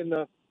back in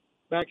the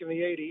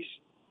 80s,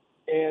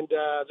 and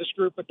this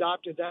group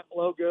adopted that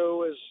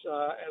logo as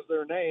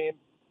their name,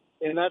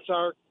 and that's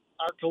our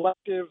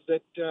collective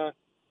that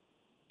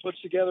puts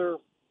together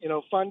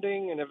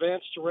funding and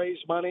events to raise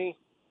money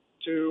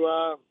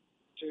to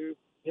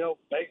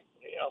pay,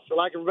 for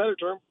lack of a better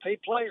term, pay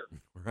player.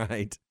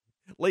 Right,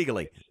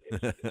 legally.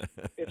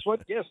 It's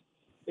what yes,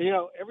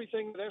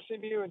 everything that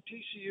SMU and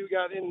TCU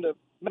got into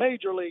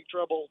major league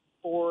trouble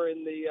for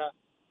in the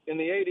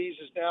 80s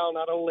is now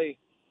not only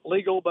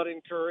legal but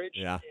encouraged.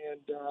 Yeah. And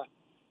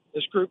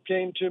this group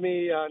came to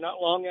me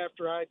not long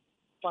after I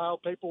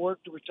filed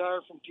paperwork to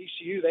retire from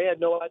TCU. They had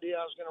no idea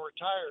I was going to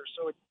retire,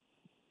 so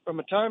from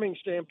a timing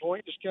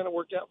standpoint, just kind of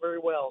worked out very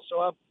well.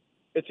 So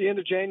at the end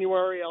of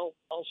January, I'll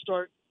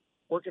start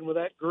working with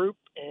that group,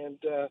 and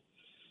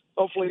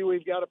hopefully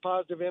we've got a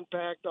positive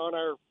impact on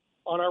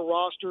our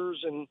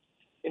rosters and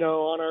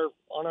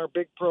on our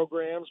big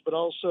programs, but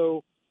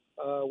also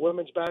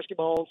women's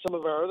basketball and some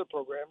of our other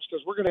programs,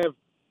 because we're going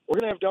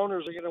to have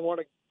donors that are going to want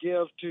to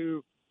give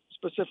to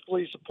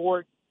specifically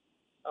support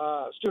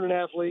student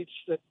athletes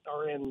that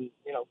are in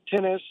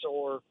tennis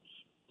or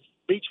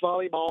beach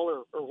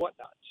volleyball or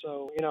whatnot.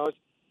 So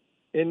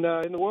in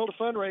the world of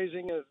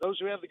fundraising, those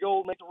who have the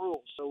gold make the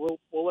rules. So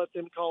we'll let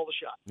them call the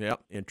shot. Yeah,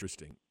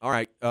 interesting. All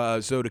right.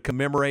 So to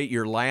commemorate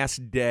your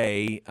last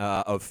day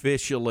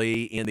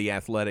officially in the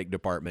athletic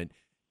department,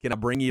 can I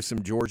bring you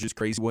some George's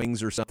Crazy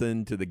Wings or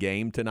something to the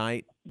game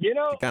tonight?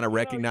 To kind of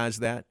recognize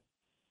that.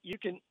 You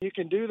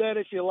can do that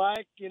if you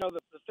like. The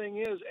thing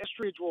is,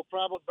 Estridge will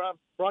probably,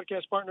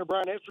 broadcast partner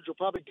Brian Estridge will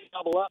probably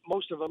gobble up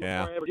most of them before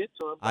I ever get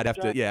to them. I'd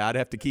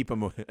have to keep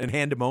them and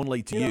hand them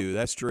only to you.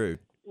 That's true.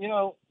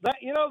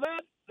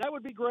 That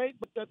would be great,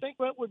 but I think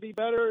what would be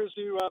better is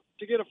to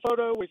get a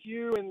photo with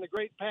you and the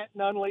great Pat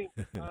Nunley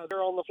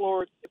there on the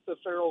floor at the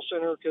Ferrell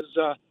Center, because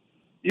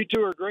you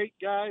two are great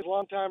guys,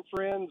 longtime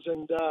friends,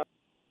 and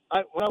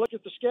when I looked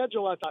at the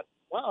schedule, I thought,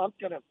 wow, I'm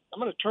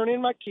gonna turn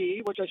in my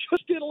key, which I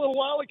just did a little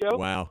while ago.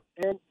 Wow.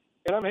 And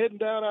I'm heading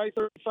down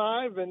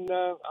I-35, and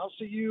I'll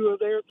see you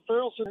there at the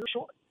Ferrell Center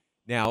shortly.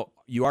 Now,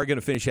 you are going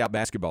to finish out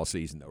basketball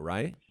season, though,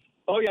 right?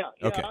 Oh yeah.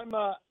 Okay.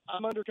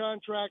 I'm under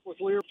contract with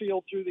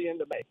Learfield through the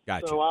end of May.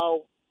 Gotcha. So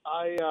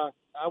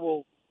I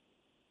will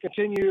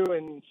continue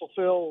and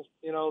fulfill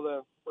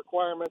the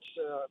requirements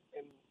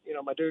and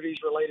my duties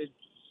related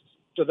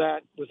to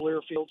that with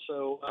Learfield.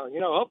 So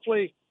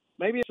hopefully.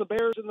 Maybe it's the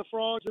Bears and the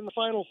Frogs in the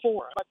Final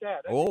Four. How about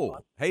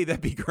that? Hey,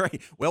 that'd be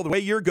great. Well, the way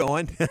you're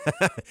going,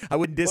 I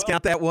wouldn't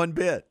discount that one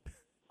bit.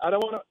 I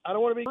don't want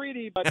to be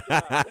greedy, but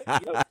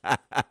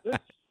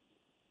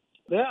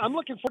I'm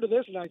looking forward to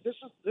this tonight. This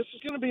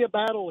is going to be a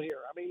battle here.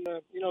 I mean,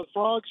 the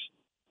Frogs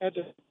had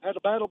to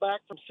battle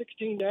back from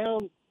 16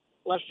 down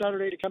last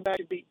Saturday to come back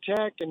and beat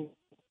Tech, and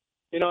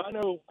I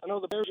know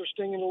the Bears are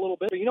stinging a little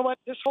bit, but you know what?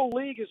 This whole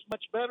league is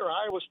much better.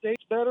 Iowa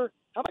State's better.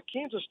 How about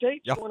Kansas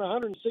State scoring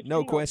 116?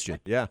 No question.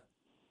 Yeah.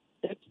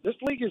 This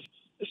league is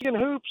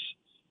hoops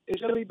is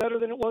going to be better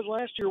than it was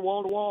last year,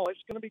 wall to wall. It's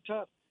going to be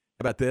tough.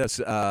 How about this?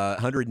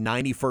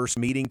 191st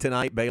meeting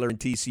tonight, Baylor and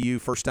TCU,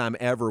 first time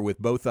ever with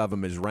both of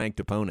them as ranked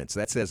opponents.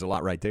 That says a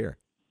lot right there.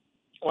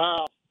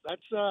 Wow,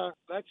 that's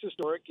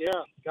historic. Yeah,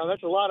 God,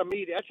 that's a lot of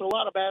media. That's a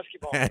lot of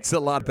basketball. That's a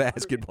lot of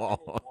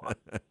basketball.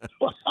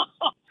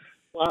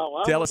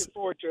 Wow, I'm looking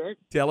forward to it.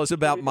 Tell us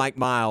about Mike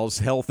Miles,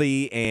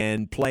 healthy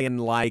and playing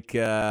like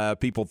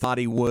people thought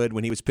he would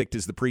when he was picked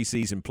as the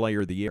preseason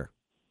player of the year.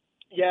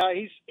 Yeah,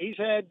 he's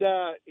had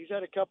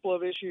a couple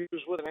of issues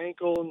with an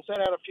ankle and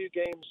sat out a few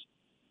games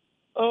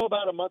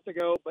about a month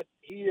ago, but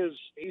he's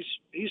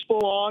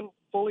full on,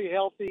 fully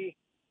healthy,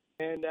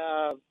 and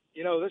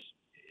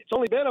it's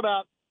only been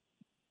about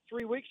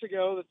 3 weeks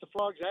ago that the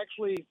Frogs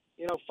actually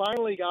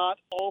finally got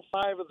all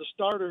 5 of the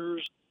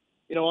starters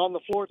on the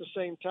floor at the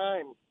same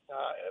time.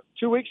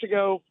 2 weeks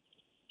ago,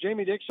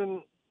 Jamie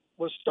Dixon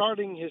was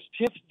starting his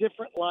 10th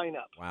different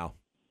lineup. Wow.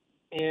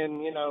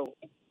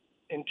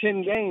 In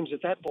 10 games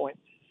at that point.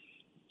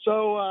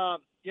 So,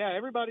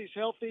 everybody's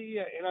healthy.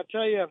 And I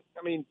tell you,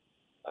 I mean,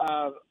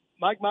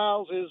 Mike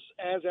Miles is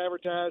as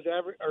advertised,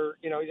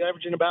 he's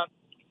averaging about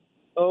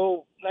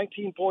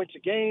 19 points a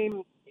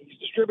game. He's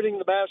distributing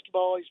the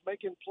basketball. He's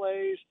making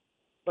plays.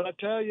 But I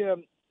tell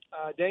you,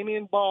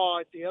 Damian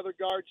Baugh at the other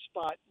guard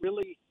spot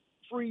really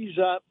frees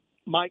up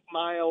Mike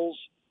Miles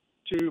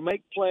to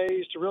make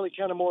plays, to really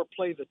kind of more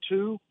play the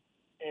two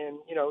and,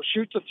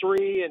 shoot the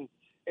three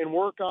and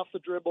work off the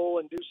dribble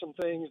and do some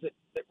things that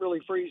really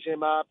frees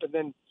him up. And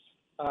then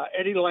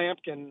Eddie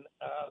Lampkin,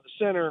 the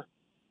center,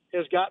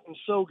 has gotten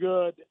so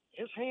good.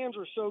 His hands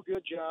are so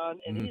good,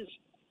 John, and he's,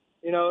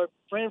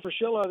 Fran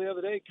Fraschilla the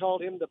other day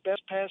called him the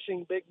best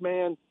passing big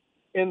man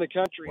in the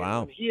country. Wow.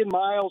 And when he and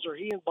Miles or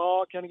he and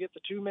Ball kind of get the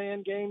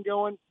two-man game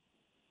going,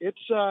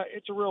 it's a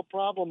real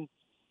problem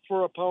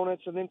for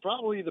opponents. And then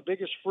probably the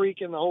biggest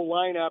freak in the whole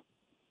lineup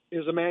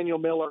is Emmanuel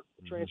Miller,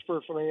 transfer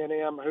from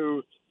A&M,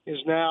 who is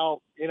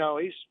now,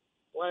 he's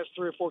last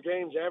 3 or 4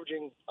 games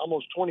averaging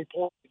almost 20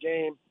 points a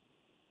game.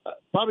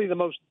 Probably the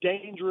most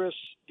dangerous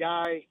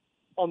guy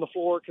on the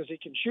floor because he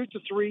can shoot the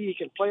three, he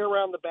can play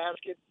around the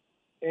basket,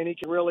 and he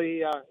can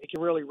really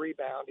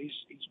rebound. He's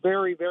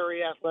very,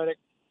 very athletic,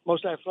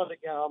 most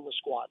athletic guy on the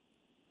squad.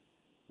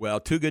 Well,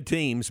 2 good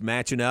teams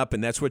matching up,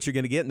 and that's what you're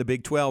going to get in the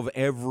Big 12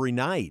 every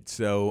night.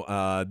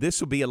 So this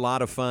will be a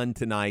lot of fun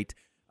tonight,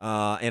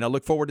 and I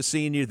look forward to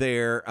seeing you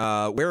there.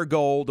 Wear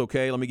gold,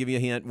 okay? Let me give you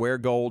a hint. Wear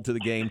gold to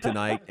the game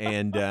tonight,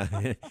 and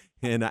I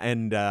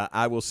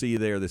will see you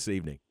there this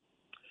evening.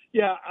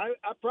 Yeah,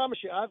 I promise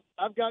you,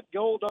 I've got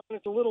gold on.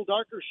 It's a little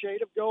darker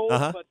shade of gold,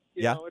 but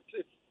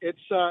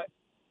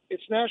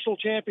it's national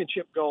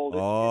championship gold.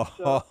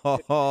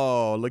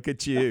 Look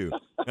at you!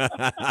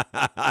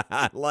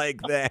 I like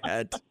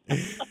that.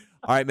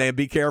 All right, man.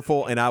 Be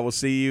careful, and I will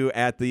see you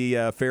at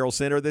the Farrell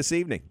Center this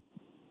evening.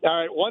 All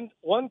right,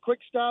 one quick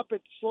stop at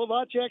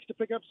Slovacek's to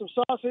pick up some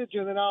sausage,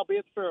 and then I'll be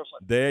at the Farrell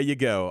Center. There you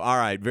go. All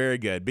right, very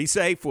good. Be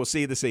safe. We'll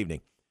see you this evening.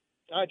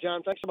 All right,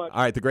 John, thanks so much.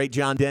 All right, the great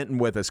John Denton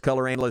with us,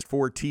 color analyst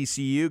for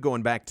TCU,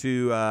 going back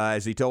to,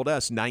 as he told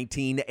us,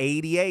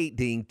 1988,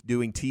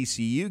 doing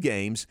TCU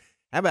games.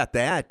 How about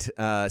that?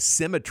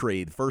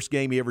 Symmetry. The first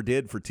game he ever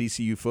did for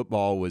TCU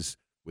football was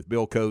with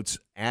Bill Coates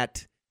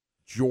at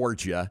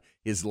Georgia.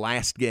 His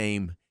last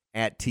game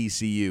at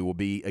TCU will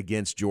be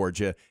against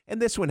Georgia,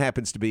 and this one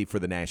happens to be for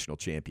the national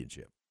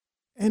championship.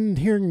 And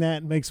hearing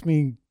that makes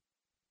me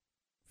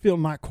feel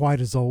not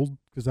quite as old,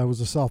 because I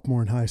was a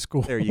sophomore in high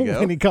school. There you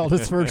go. When he called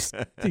his first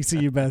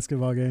TCU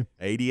basketball game.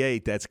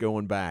 88, that's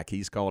going back.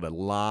 He's called a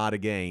lot of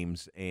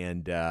games,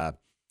 and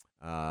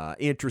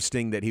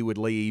interesting that he would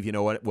leave,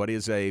 what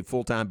is a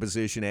full-time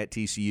position at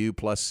TCU,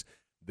 plus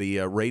the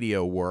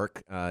radio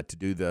work to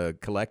do the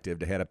collective,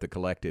 to head up the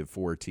collective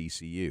for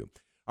TCU.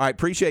 All right,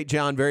 appreciate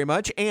John very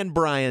much, and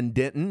Brian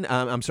Denton.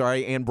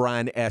 And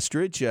Brian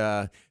Estridge.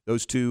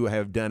 Those two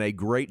have done a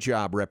great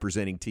job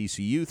representing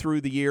TCU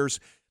through the years.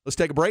 Let's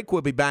take a break.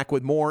 We'll be back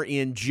with more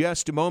in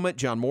just a moment.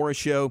 John Morris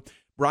Show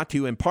brought to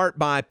you in part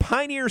by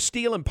Pioneer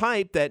Steel and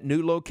Pipe. That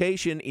new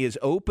location is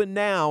open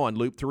now on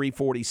Loop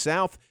 340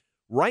 South,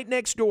 right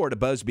next door to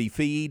Busby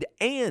Feed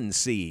and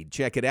Seed.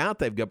 Check it out.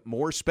 They've got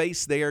more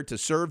space there to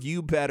serve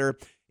you better.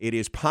 It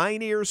is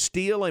Pioneer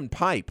Steel and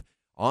Pipe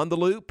on the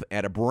Loop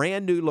at a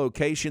brand new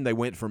location. They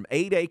went from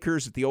 8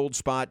 acres at the old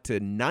spot to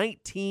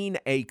 19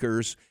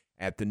 acres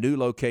at the new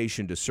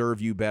location to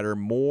serve you better.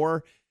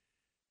 More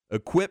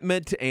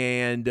equipment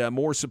and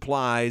more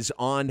supplies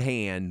on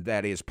hand.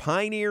 That is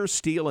Pioneer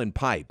Steel and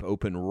Pipe,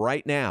 open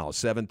right now,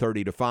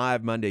 7:30 to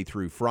 5, Monday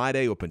through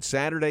Friday, open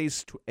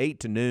Saturdays, 8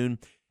 to noon,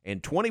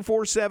 and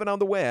 24/7 on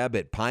the web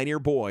at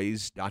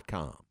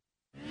pioneerboys.com.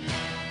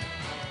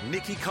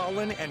 Nikki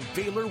Collin and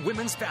Baylor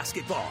women's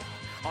basketball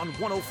on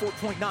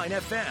 104.9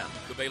 FM.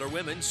 The Baylor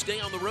women stay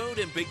on the road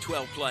in Big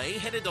 12 play,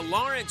 headed to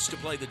Lawrence to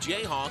play the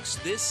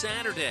Jayhawks this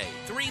Saturday.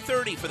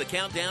 3:30 for the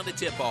countdown to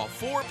tip-off.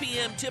 4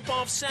 p.m.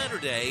 tip-off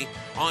Saturday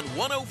on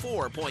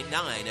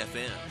 104.9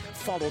 FM.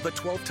 Follow the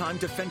 12-time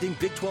defending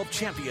Big 12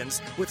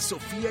 champions with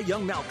Sophia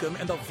Young-Malcolm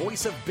and the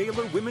voice of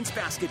Baylor women's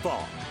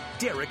basketball,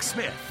 Derek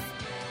Smith,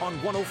 on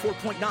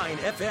 104.9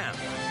 FM.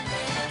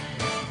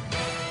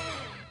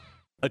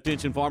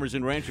 Attention farmers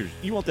and ranchers,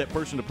 you want that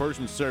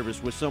person-to-person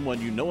service with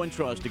someone you know and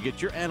trust to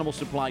get your animal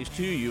supplies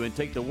to you and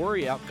take the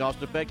worry out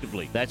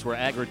cost-effectively. That's where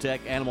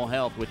Agritech Animal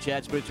Health with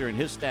Chad Spitzer and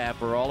his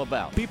staff are all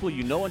about. People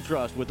you know and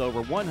trust with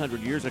over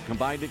 100 years of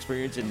combined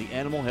experience in the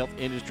animal health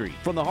industry.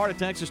 From the heart of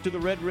Texas to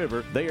the Red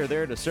River, they are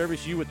there to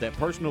service you with that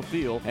personal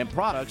feel and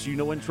products you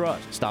know and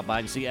trust. Stop by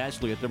and see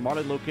Ashley at their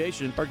Marlin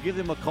location or give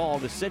them a call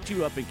to set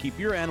you up and keep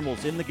your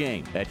animals in the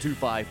game at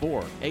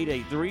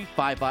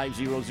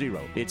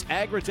 254-883-5500. It's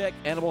Agritech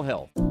Animal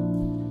Health.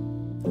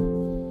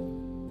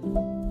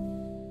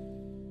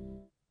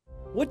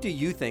 What do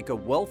you think a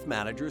wealth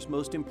manager's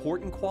most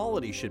important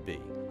quality should be?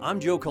 I'm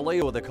Joe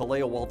Kaleo of the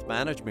Kaleo Wealth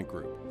Management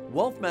Group.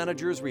 Wealth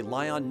managers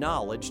rely on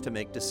knowledge to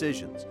make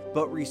decisions,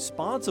 but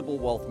responsible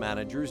wealth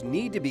managers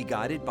need to be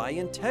guided by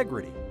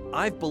integrity.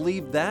 I've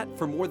believed that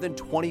for more than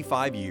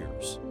 25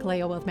 years.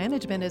 Kaleo Wealth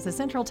Management is a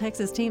Central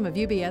Texas team of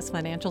UBS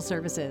Financial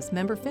Services,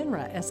 member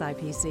FINRA,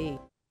 SIPC. 104.9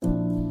 FM.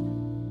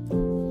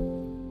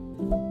 The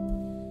Baylor women stay on the road in Big 12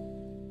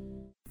 play, headed to Lawrence to play the Jayhawks this Saturday. 3:30 for the countdown to tip-off. 4 p.m. tip-off Saturday on 104.9 FM. Memory.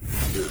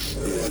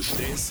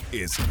 This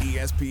is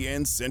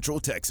ESPN Central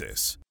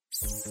Texas.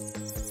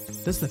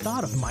 Does the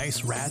thought of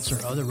mice, rats,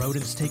 or other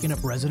rodents taking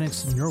up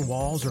residence in your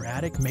walls or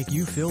attic make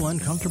you feel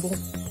uncomfortable?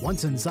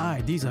 Once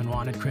inside, these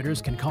unwanted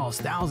critters can cause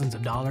thousands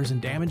of dollars in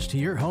damage to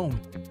your home.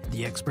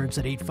 The experts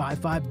at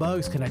 855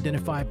 Bugs can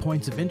identify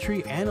points of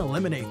entry and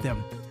eliminate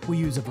them. We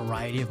use a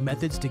variety of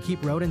methods to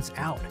keep rodents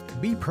out.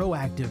 Be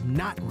proactive,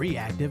 not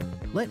reactive.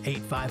 Let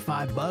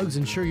 855 Bugs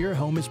ensure your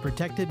home is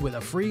protected with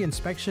a free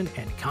inspection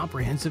and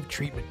comprehensive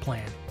treatment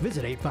plan.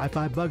 Visit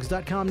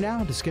 855bugs.com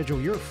now to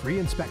schedule your free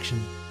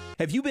inspection.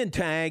 Have you been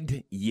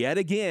tagged yet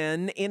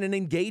again in an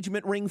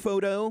engagement ring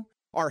photo?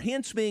 Are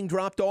hints being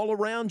dropped all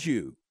around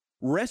you?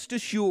 Rest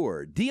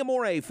assured,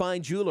 D'Amore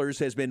Fine Jewelers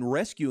has been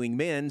rescuing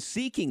men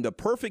seeking the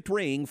perfect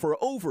ring for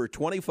over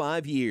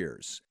 25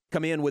 years.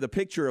 Come in with a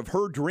picture of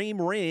her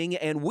dream ring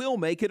and we'll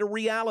make it a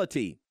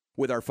reality.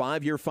 With our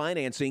 5-year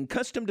financing,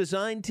 custom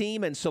design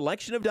team, and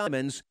selection of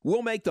diamonds,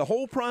 we'll make the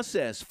whole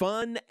process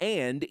fun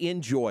and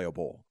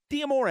enjoyable.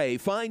 D'Amore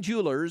Fine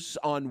Jewelers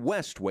on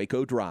West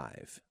Waco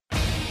Drive.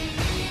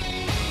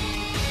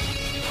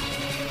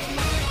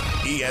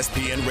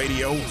 ESPN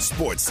Radio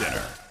Sports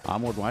Center.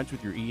 I'm Ward Weitz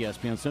with your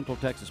ESPN Central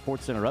Texas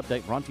Sports Center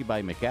update, brought to you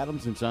by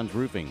McAdams & Sons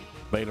Roofing.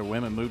 Baylor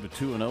women moved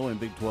to 2-0 in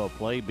Big 12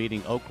 play,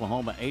 beating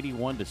Oklahoma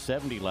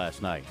 81-70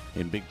 last night.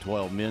 In Big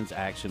 12 men's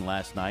action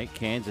last night,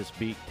 Kansas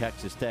beat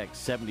Texas Tech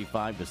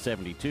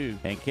 75-72,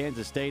 and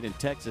Kansas State and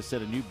Texas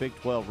set a new Big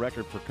 12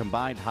 record for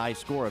combined high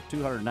score of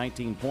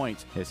 219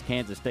 points as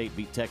Kansas State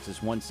beat Texas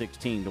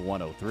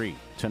 116-103.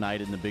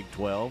 Tonight in the Big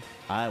 12,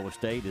 Iowa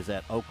State is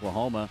at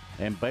Oklahoma,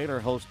 and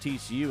Baylor hosts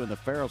TCU in the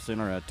Farrell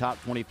Center in a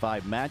top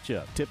 25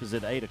 matchup. Tip is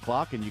at 8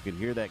 o'clock, and you can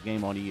hear that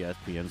game on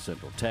ESPN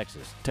Central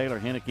Texas. Taylor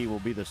Heineke will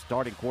be the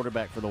starting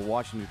quarterback for the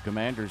Washington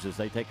Commanders as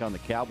they take on the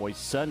Cowboys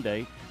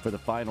Sunday for the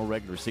final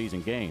regular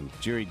season game.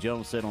 Jerry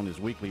Jones said on his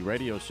weekly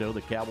radio show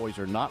the Cowboys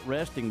are not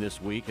resting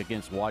this week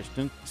against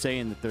Washington,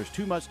 saying that there's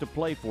too much to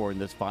play for in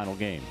this final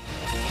game.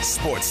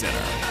 Sports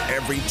Center,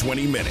 every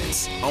 20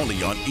 minutes,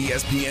 only on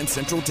ESPN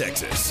Central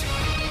Texas.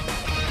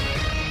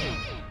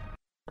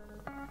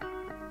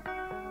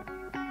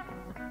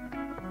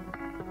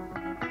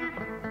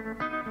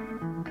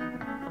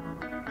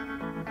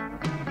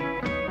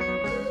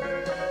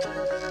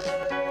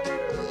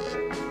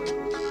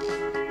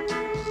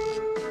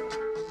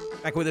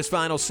 Back with this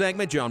final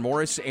segment, John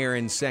Morris,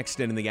 Aaron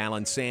Sexton in the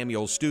Allen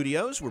Samuel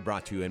studios. We're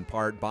brought to you in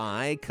part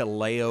by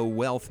Kaleo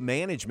Wealth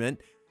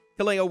Management.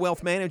 Kaleo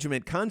Wealth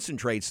Management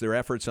concentrates their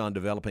efforts on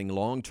developing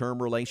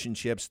long-term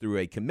relationships through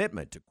a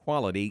commitment to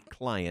quality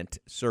client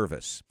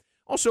service.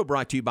 Also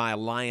brought to you by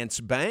Alliance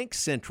Bank,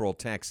 Central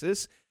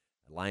Texas.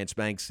 Alliance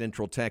Bank,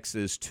 Central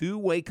Texas, 2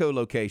 Waco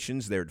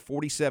locations. They're at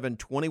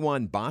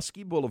 4721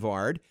 Bosque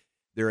Boulevard.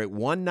 They're at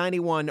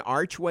 191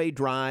 Archway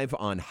Drive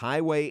on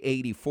Highway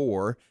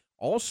 84.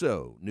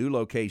 Also, new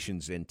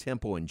locations in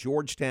Temple and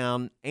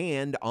Georgetown,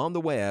 and on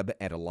the web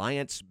at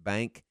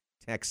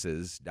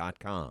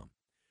alliancebanktexas.com. All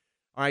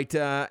right,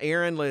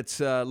 Aaron,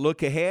 let's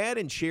look ahead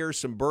and share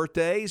some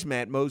birthdays.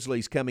 Matt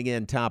Mosley's coming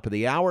in top of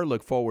the hour.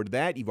 Look forward to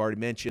that. You've already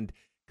mentioned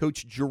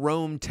Coach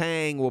Jerome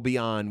Tang will be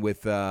on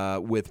with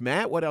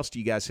Matt. What else do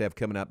you guys have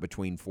coming up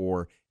between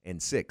 4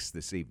 and 6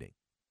 this evening?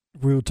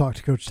 We will talk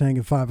to Coach Tang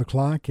at 5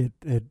 o'clock. At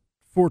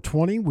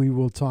 4:20, we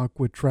will talk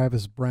with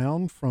Travis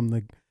Brown from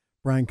the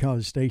Bryan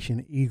College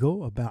Station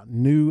Eagle about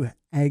new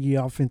Aggie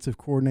offensive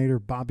coordinator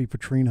Bobby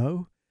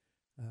Petrino,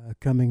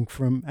 coming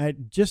from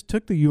just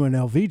took the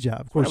UNLV job.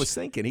 Of course, I was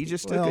thinking he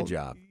just took a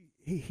job.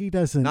 He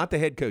doesn't, not the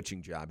head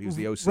coaching job. He was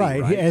the OC,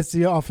 right? As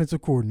the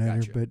offensive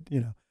coordinator. Gotcha. But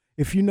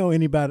if you know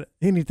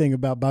anything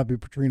about Bobby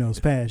Petrino's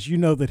past, you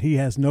know that he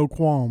has no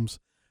qualms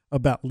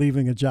about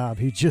leaving a job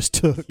he just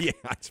took. Yeah,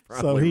 that's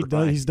probably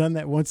so he's done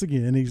that once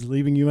again. He's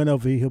leaving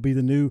UNLV. He'll be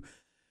the new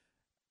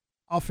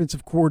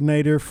offensive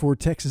coordinator for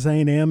Texas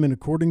A&M, and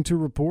according to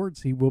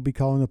reports, he will be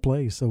calling the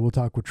plays. So we'll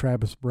talk with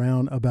Travis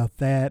Brown about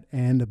that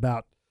and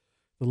about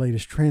the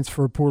latest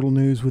transfer portal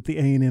news with the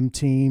A&M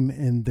team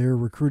and their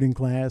recruiting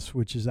class,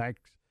 which is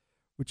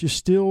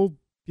still,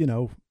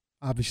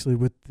 obviously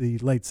with the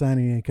late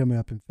signing coming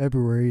up in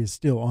February, is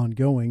still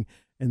ongoing,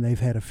 and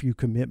they've had a few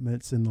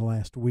commitments in the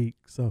last week.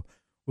 So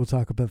we'll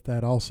talk about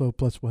that also.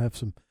 Plus, we'll have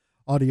some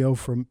audio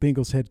from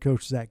Bengals head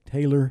coach Zach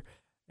Taylor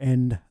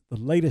and the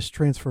latest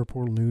transfer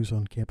portal news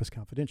on Campus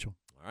Confidential.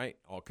 All right,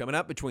 all coming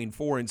up between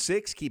 4 and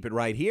 6. Keep it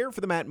right here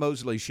for the Matt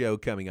Mosley Show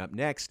coming up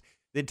next.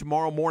 Then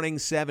tomorrow morning,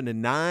 7 to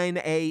 9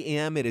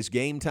 a.m., it is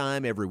game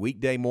time every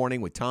weekday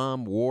morning with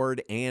Tom,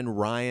 Ward, and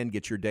Ryan.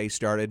 Get your day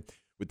started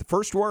with the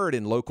first word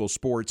in local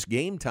sports.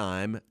 Game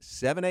time,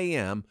 7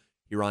 a.m.,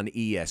 here on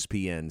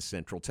ESPN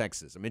Central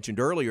Texas. I mentioned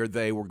earlier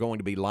they were going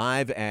to be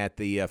live at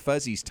the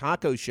Fuzzy's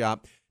Taco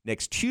Shop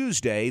next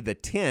Tuesday, the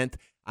 10th.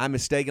 I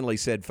mistakenly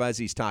said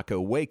Fuzzy's Taco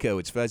Waco.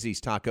 It's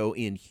Fuzzy's Taco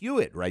in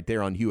Hewitt, right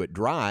there on Hewitt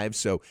Drive.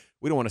 So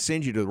we don't want to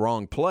send you to the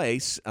wrong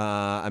place.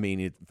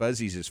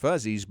 Fuzzy's is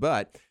Fuzzy's,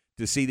 but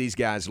to see these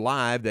guys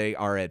live, they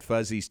are at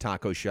Fuzzy's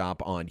Taco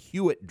Shop on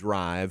Hewitt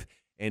Drive.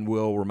 and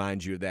we'll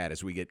remind you of that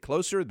as we get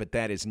closer. But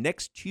that is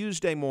next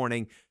Tuesday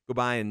morning. Go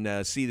by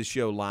and see the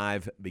show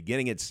live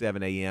beginning at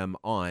 7 a.m.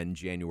 on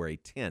January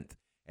 10th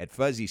at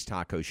Fuzzy's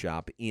Taco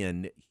Shop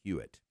in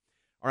Hewitt.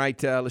 All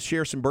right, let's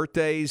share some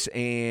birthdays,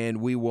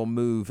 and we will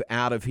move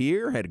out of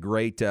here. Had a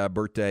great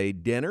birthday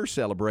dinner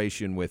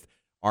celebration with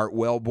Art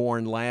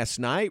Wellborn last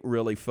night.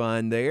 Really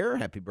fun there.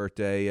 Happy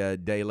birthday,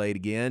 day late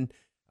again,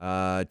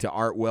 to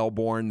Art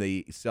Wellborn.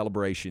 The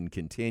celebration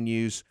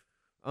continues.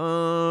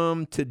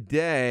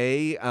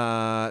 Today,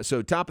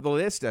 so top of the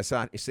list, I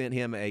sent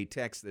him a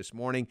text this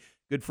morning.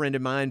 Good friend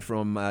of mine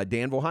from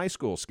Danville High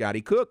School,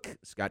 Scotty Cook.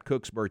 Scott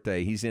Cook's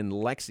birthday. He's in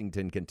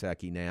Lexington,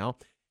 Kentucky now.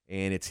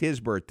 And it's his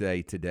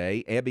birthday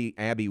today.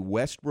 Abby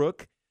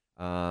Westbrook,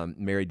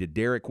 married to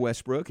Derek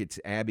Westbrook. It's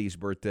Abby's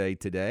birthday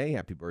today.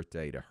 Happy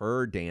birthday to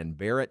her. Dan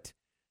Barrett,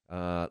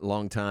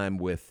 long time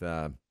with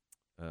ISP,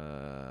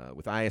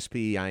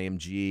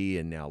 IMG,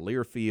 and now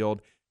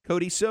Learfield.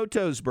 Cody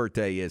Soto's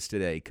birthday is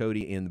today.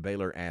 Cody in the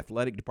Baylor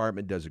Athletic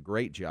Department does a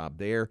great job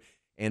there.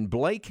 And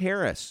Blake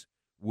Harris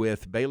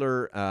with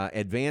Baylor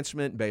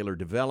Advancement, Baylor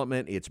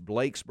Development. It's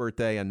Blake's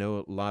birthday. I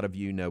know a lot of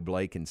you know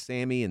Blake and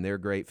Sammy and their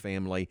great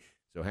family.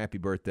 So happy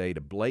birthday to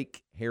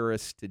Blake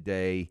Harris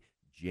today,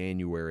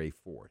 January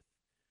 4th.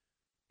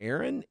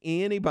 Aaron,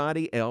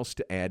 anybody else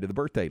to add to the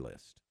birthday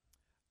list?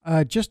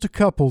 Just a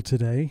couple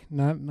today,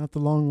 not the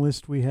long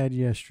list we had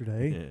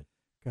yesterday. Yeah.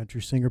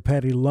 Country singer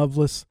Patty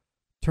Loveless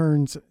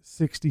turns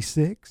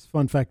 66.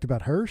 Fun fact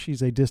about her,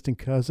 she's a distant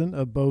cousin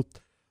of both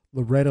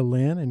Loretta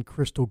Lynn and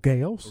Crystal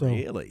Gale. So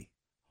really?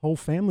 Whole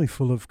family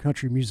full of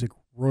country music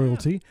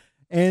royalty.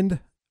 Yeah.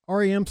 And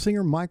R.E.M.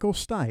 singer Michael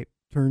Stipe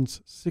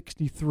turns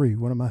 63,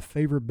 one of my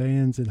favorite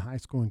bands in high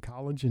school and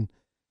college, and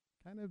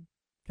kind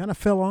of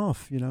fell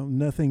off,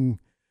 nothing.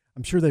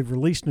 I'm sure they've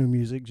released new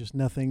music, just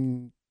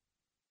nothing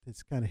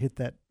that's kind of hit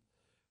that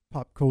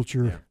pop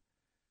culture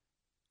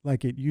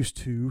like it used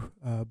to,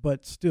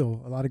 but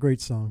still a lot of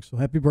great songs. So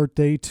happy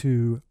birthday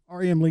to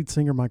R.E.M. lead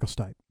singer Michael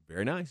Stipe.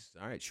 Very nice.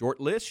 All right, short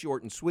list,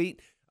 short and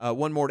sweet.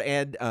 One more to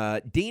add.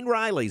 Dean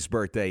Riley's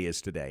birthday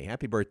is today.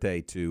 Happy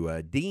birthday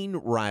to Dean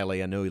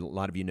Riley. I know a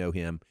lot of you know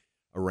him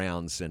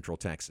around Central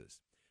Texas.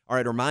 All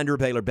right, a reminder,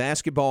 Baylor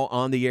basketball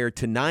on the air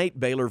tonight.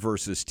 Baylor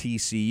versus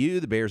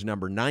TCU. The Bears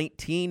number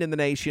 19 in the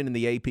nation in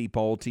the AP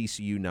poll.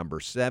 TCU number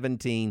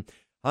 17.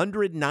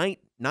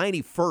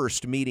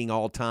 191st meeting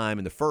all time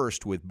in the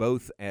first with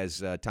both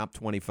as top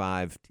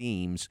 25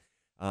 teams.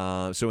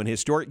 So an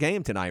historic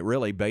game tonight,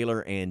 really,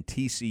 Baylor and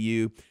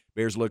TCU.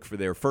 Bears look for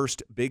their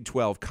first Big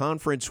 12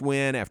 conference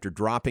win after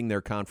dropping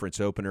their conference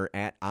opener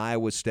at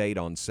Iowa State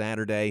on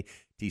Saturday.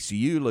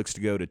 TCU looks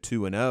to go to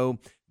 2-0.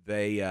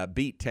 They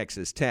beat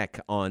Texas Tech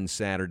on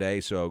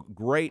Saturday, so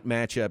great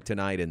matchup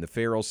tonight in the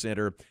Farrell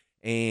Center.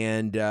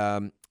 And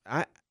it'd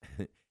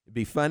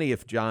be funny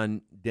if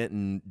John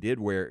Denton did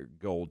wear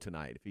gold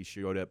tonight. If he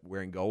showed up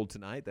wearing gold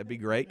tonight, that'd be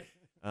great.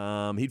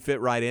 He'd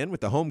fit right in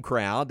with the home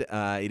crowd.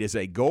 It is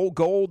a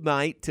gold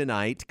night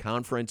tonight.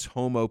 Conference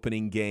home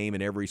opening game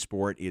in every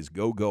sport is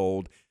go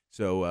gold.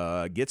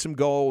 So get some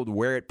gold,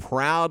 wear it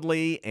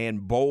proudly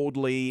and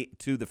boldly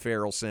to the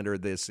Farrell Center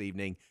this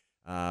evening.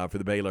 For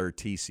the Baylor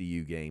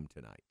TCU game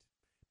tonight.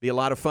 Be a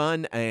lot of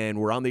fun, and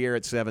we're on the air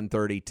at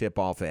 7:30,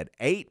 tip-off at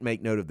 8.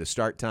 Make note of the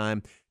start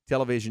time.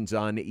 Television's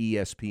on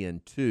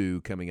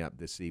ESPN2 coming up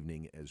this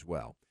evening as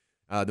well.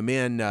 The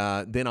men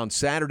then on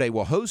Saturday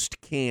will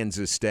host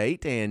Kansas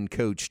State and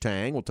Coach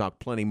Tang. We'll talk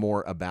plenty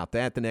more about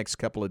that the next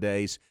couple of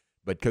days,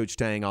 but Coach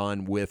Tang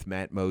on with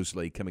Matt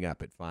Mosley coming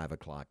up at 5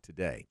 o'clock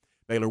today.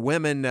 Baylor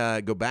women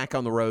go back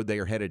on the road. They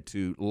are headed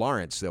to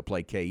Lawrence. They'll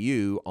play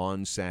KU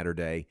on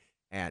Saturday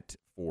at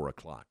 4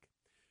 o'clock.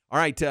 All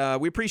right,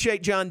 we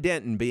appreciate John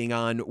Denton being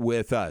on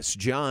with us.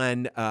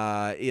 John,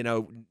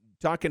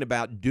 talking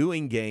about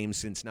doing games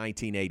since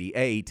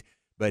 1988,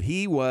 but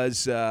he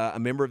was a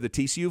member of the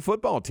TCU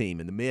football team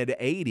in the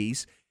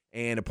mid-'80s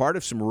and a part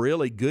of some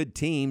really good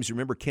teams.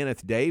 Remember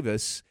Kenneth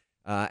Davis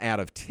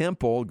out of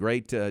Temple,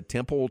 great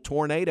Temple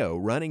Tornado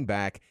running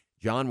back.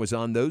 John was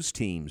on those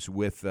teams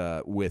with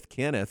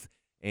Kenneth,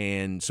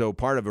 and so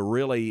part of a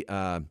really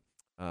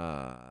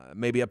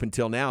maybe up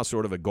until now,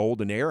 sort of a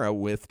golden era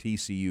with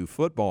TCU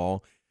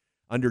football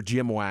under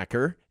Jim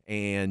Wacker,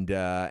 and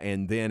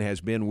then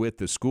has been with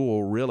the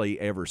school really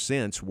ever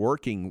since,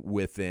 working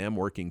with them,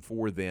 working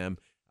for them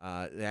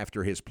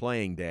after his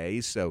playing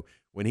days. So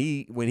when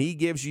he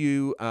gives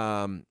you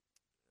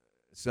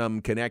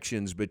some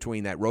connections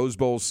between that Rose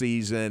Bowl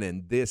season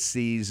and this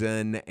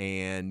season,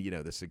 and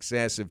the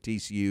success of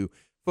TCU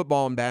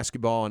football and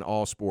basketball and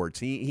all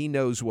sports, he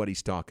knows what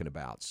he's talking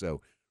about.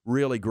 So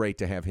really great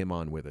to have him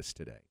on with us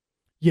today.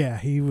 Yeah,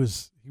 he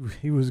was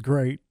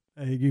great.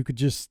 You could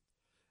just,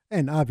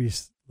 and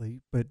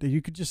obviously, but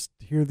you could just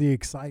hear the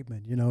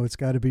excitement. It's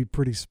got to be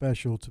pretty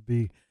special to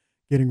be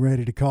getting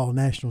ready to call a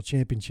national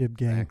championship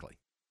game. Exactly.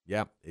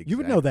 Yep. Exactly. You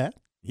would know that.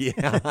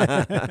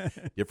 Yeah.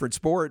 Different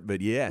sport,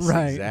 but yes,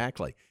 right.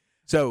 Exactly.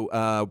 So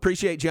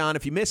appreciate John.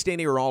 If you missed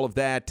any or all of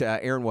that,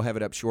 Aaron will have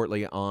it up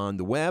shortly on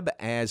the web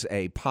as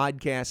a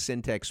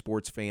podcast,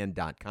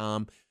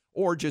 syntechsportsfan.com.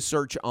 or just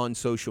search on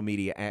social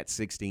media at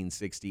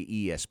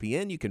 1660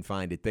 ESPN. You can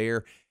find it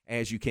there,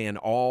 as you can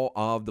all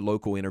of the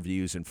local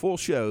interviews and full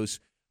shows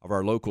of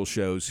our local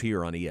shows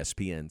here on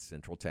ESPN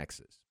Central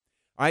Texas.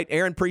 All right,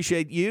 Aaron,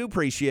 appreciate you.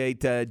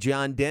 Appreciate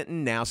John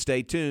Denton. Now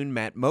stay tuned.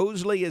 Matt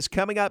Mosley is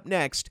coming up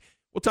next.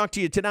 We'll talk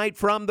to you tonight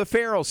from the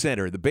Farrell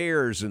Center. The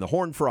Bears and the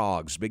Horned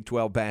Frogs, Big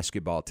 12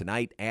 basketball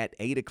tonight at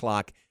 8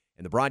 o'clock.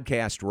 And the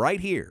broadcast right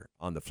here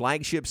on the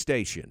flagship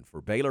station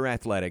for Baylor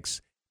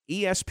Athletics,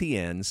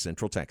 ESPN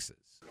Central Texas.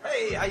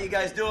 Hey, how you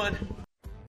guys doing?